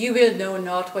 you will know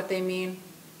not what they mean,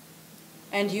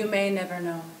 and you may never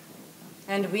know,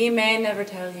 and we may never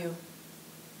tell you.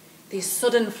 These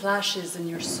sudden flashes in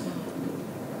your soul,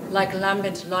 like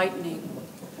lambent lightning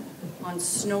on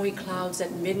snowy clouds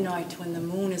at midnight when the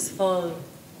moon is full.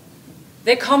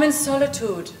 They come in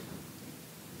solitude,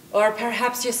 or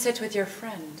perhaps you sit with your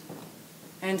friend,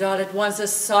 and all at once a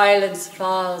silence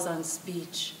falls on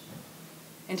speech,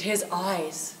 and his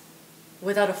eyes,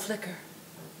 without a flicker,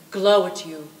 glow at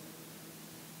you.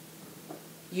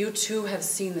 You two have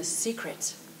seen the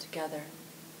secret together.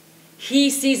 He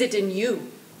sees it in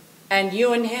you, and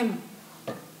you in him.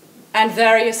 And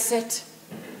there you sit,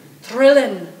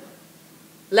 thrilling,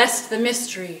 lest the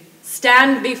mystery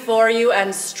stand before you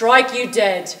and strike you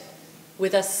dead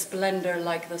with a splendor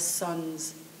like the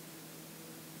sun's.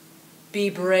 Be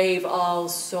brave, all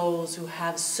souls who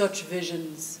have such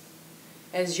visions,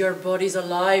 as your body's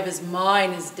alive as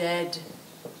mine is dead.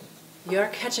 You're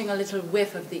catching a little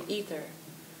whiff of the ether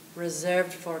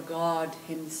reserved for God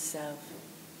himself.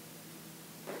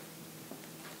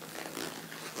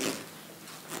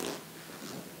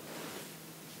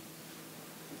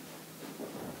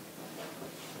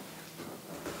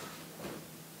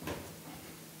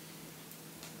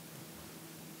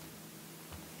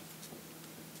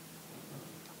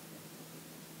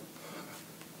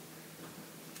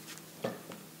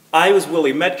 I was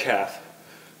Willie Metcalf.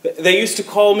 They used to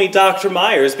call me Dr.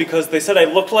 Myers because they said I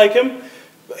looked like him,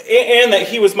 and that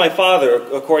he was my father,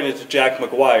 according to Jack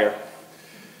McGuire.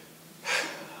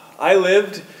 I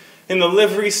lived in the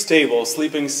livery stable,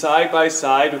 sleeping side by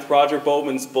side with Roger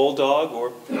Bowman's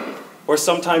bulldog, or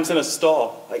sometimes in a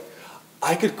stall.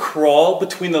 I could crawl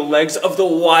between the legs of the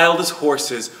wildest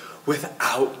horses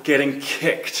without getting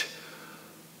kicked.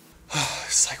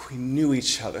 It's like we knew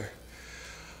each other.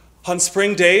 On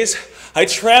spring days, I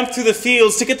tramped through the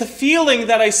fields to get the feeling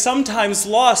that I sometimes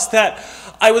lost, that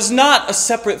I was not a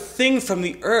separate thing from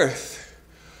the earth.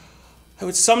 I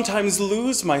would sometimes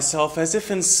lose myself as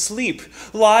if in sleep,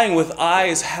 lying with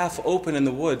eyes half open in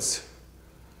the woods.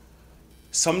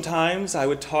 Sometimes I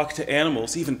would talk to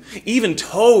animals, even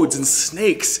toads and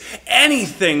snakes,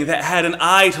 anything that had an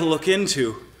eye to look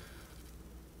into.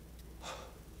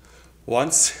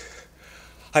 Once,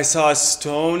 I saw a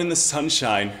stone in the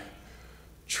sunshine,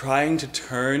 trying to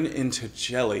turn into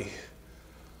jelly.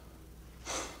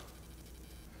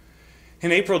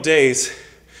 In April days,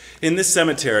 in this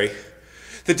cemetery,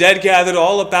 the dead gathered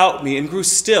all about me and grew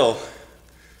still,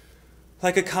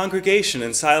 like a congregation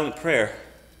in silent prayer.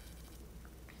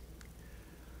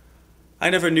 I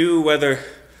never knew whether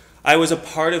I was a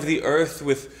part of the earth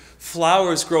with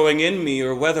flowers growing in me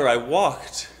or whether I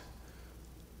walked.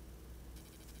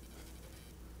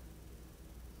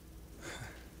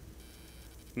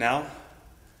 Now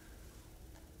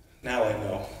I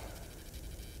know.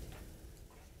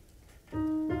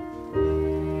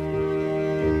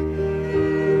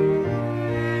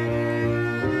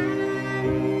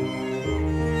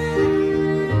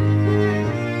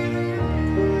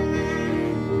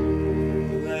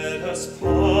 Let us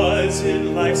pause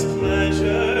in life's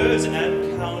pleasures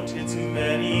and count its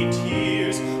many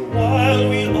tears, while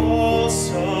we all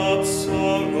sob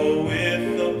sorrow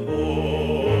with the poor.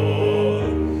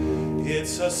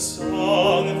 It's a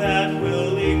song that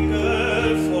will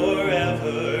linger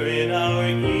forever in our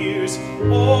ears.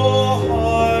 Oh,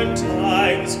 hard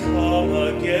times come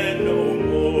again no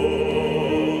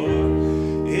more.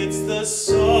 It's the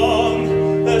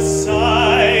song, the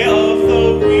sigh of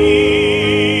the weary.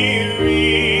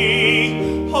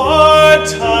 Hard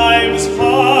times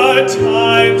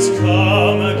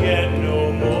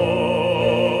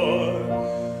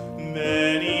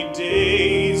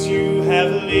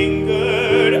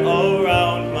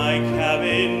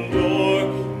in Dore.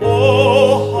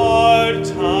 Oh, hard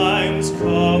times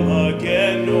come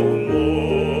again no more.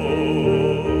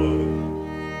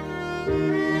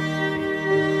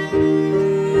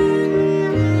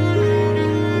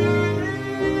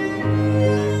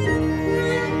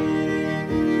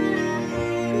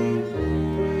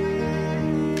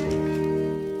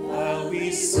 While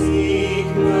we seek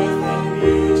mirth and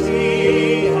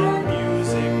beauty and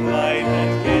music light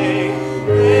and gay,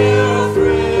 their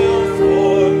frail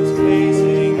forms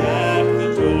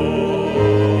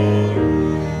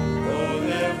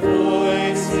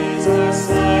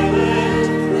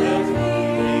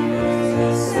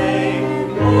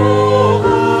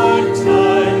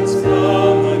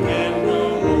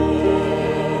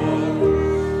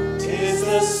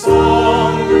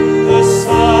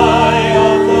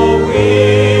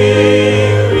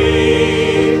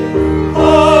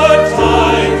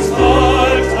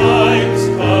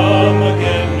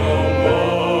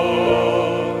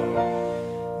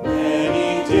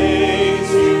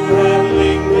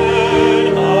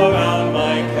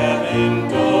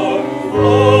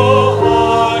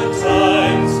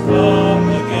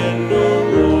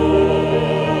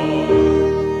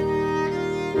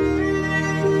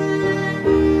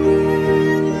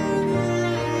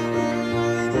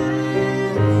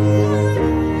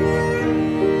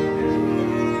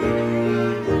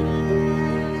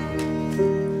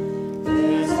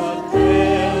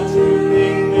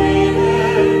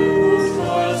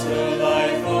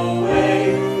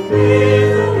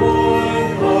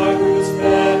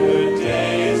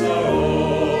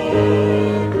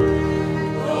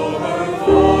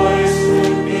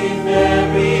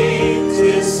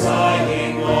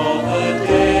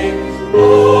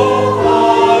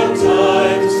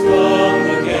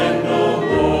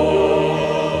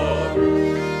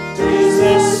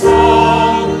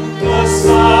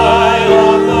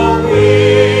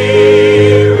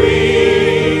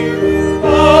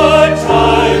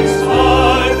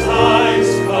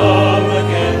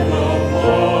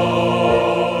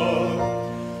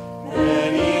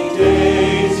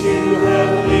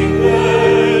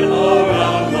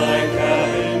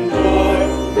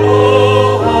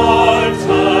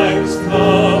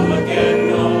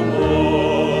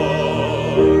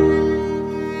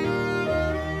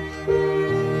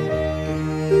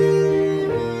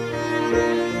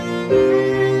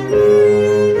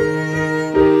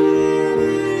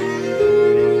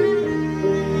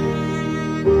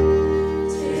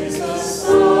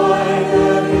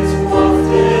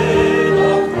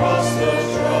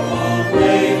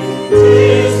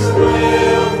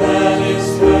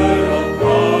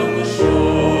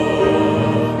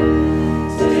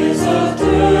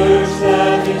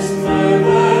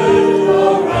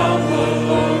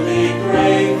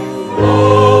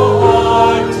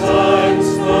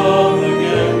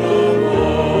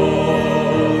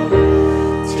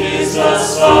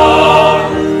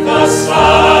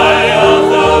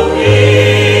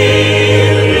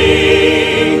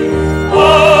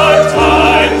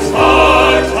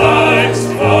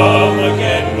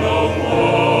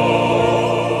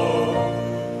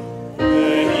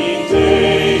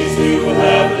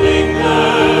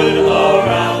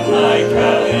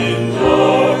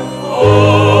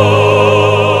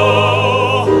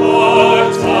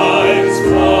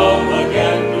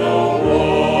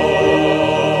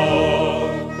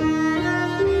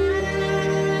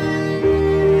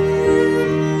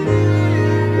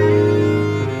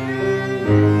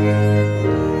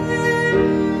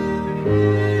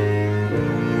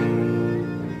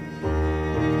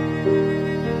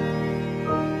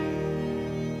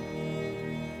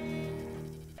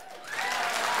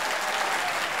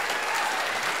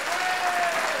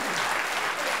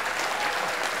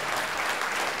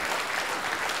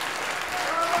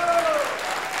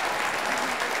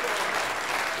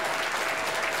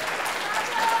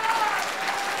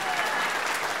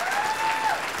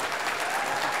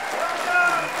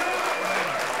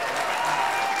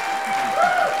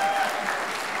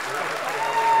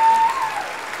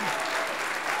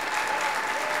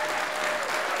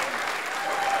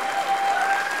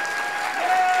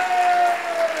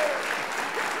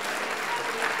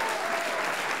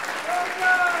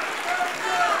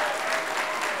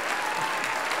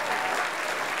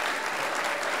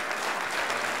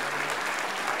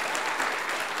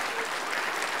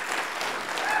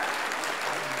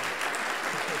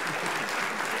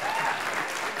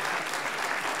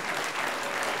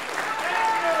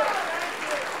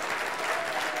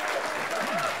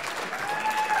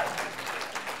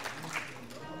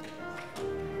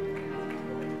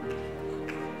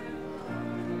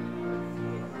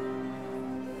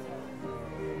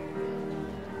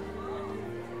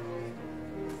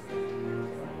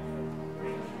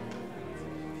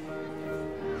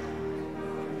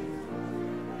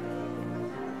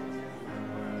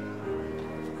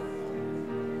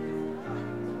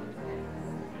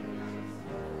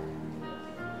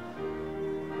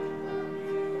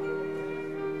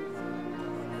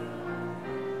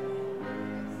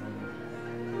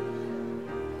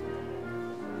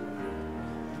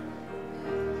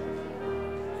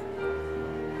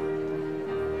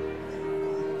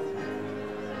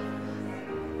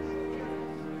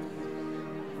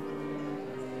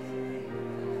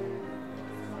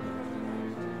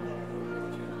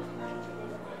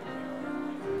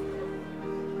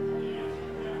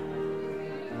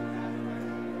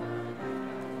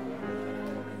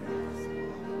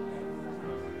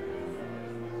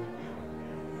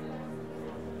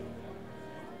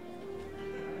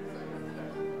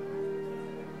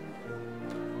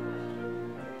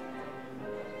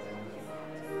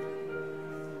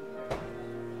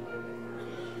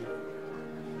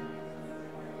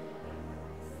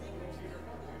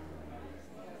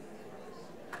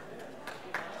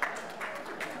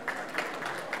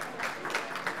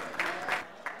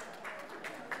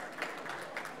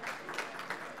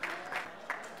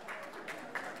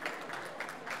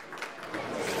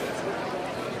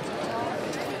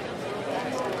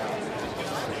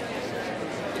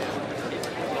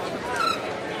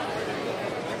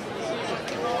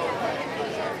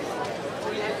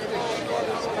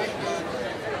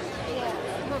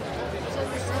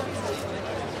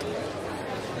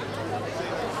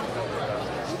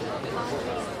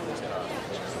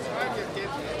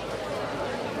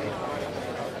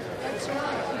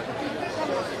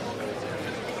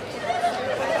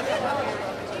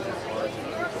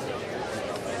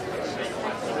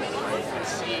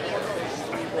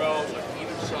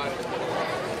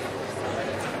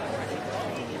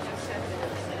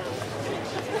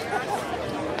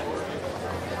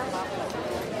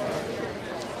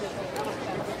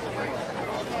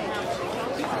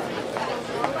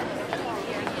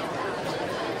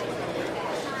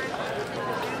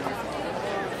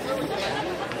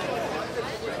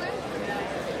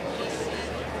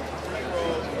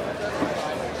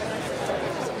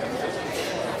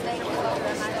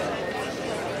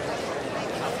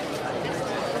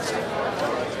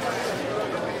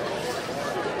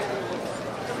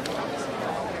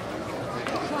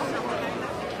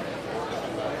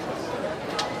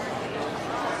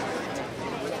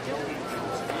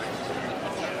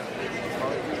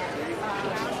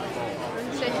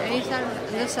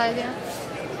this idea?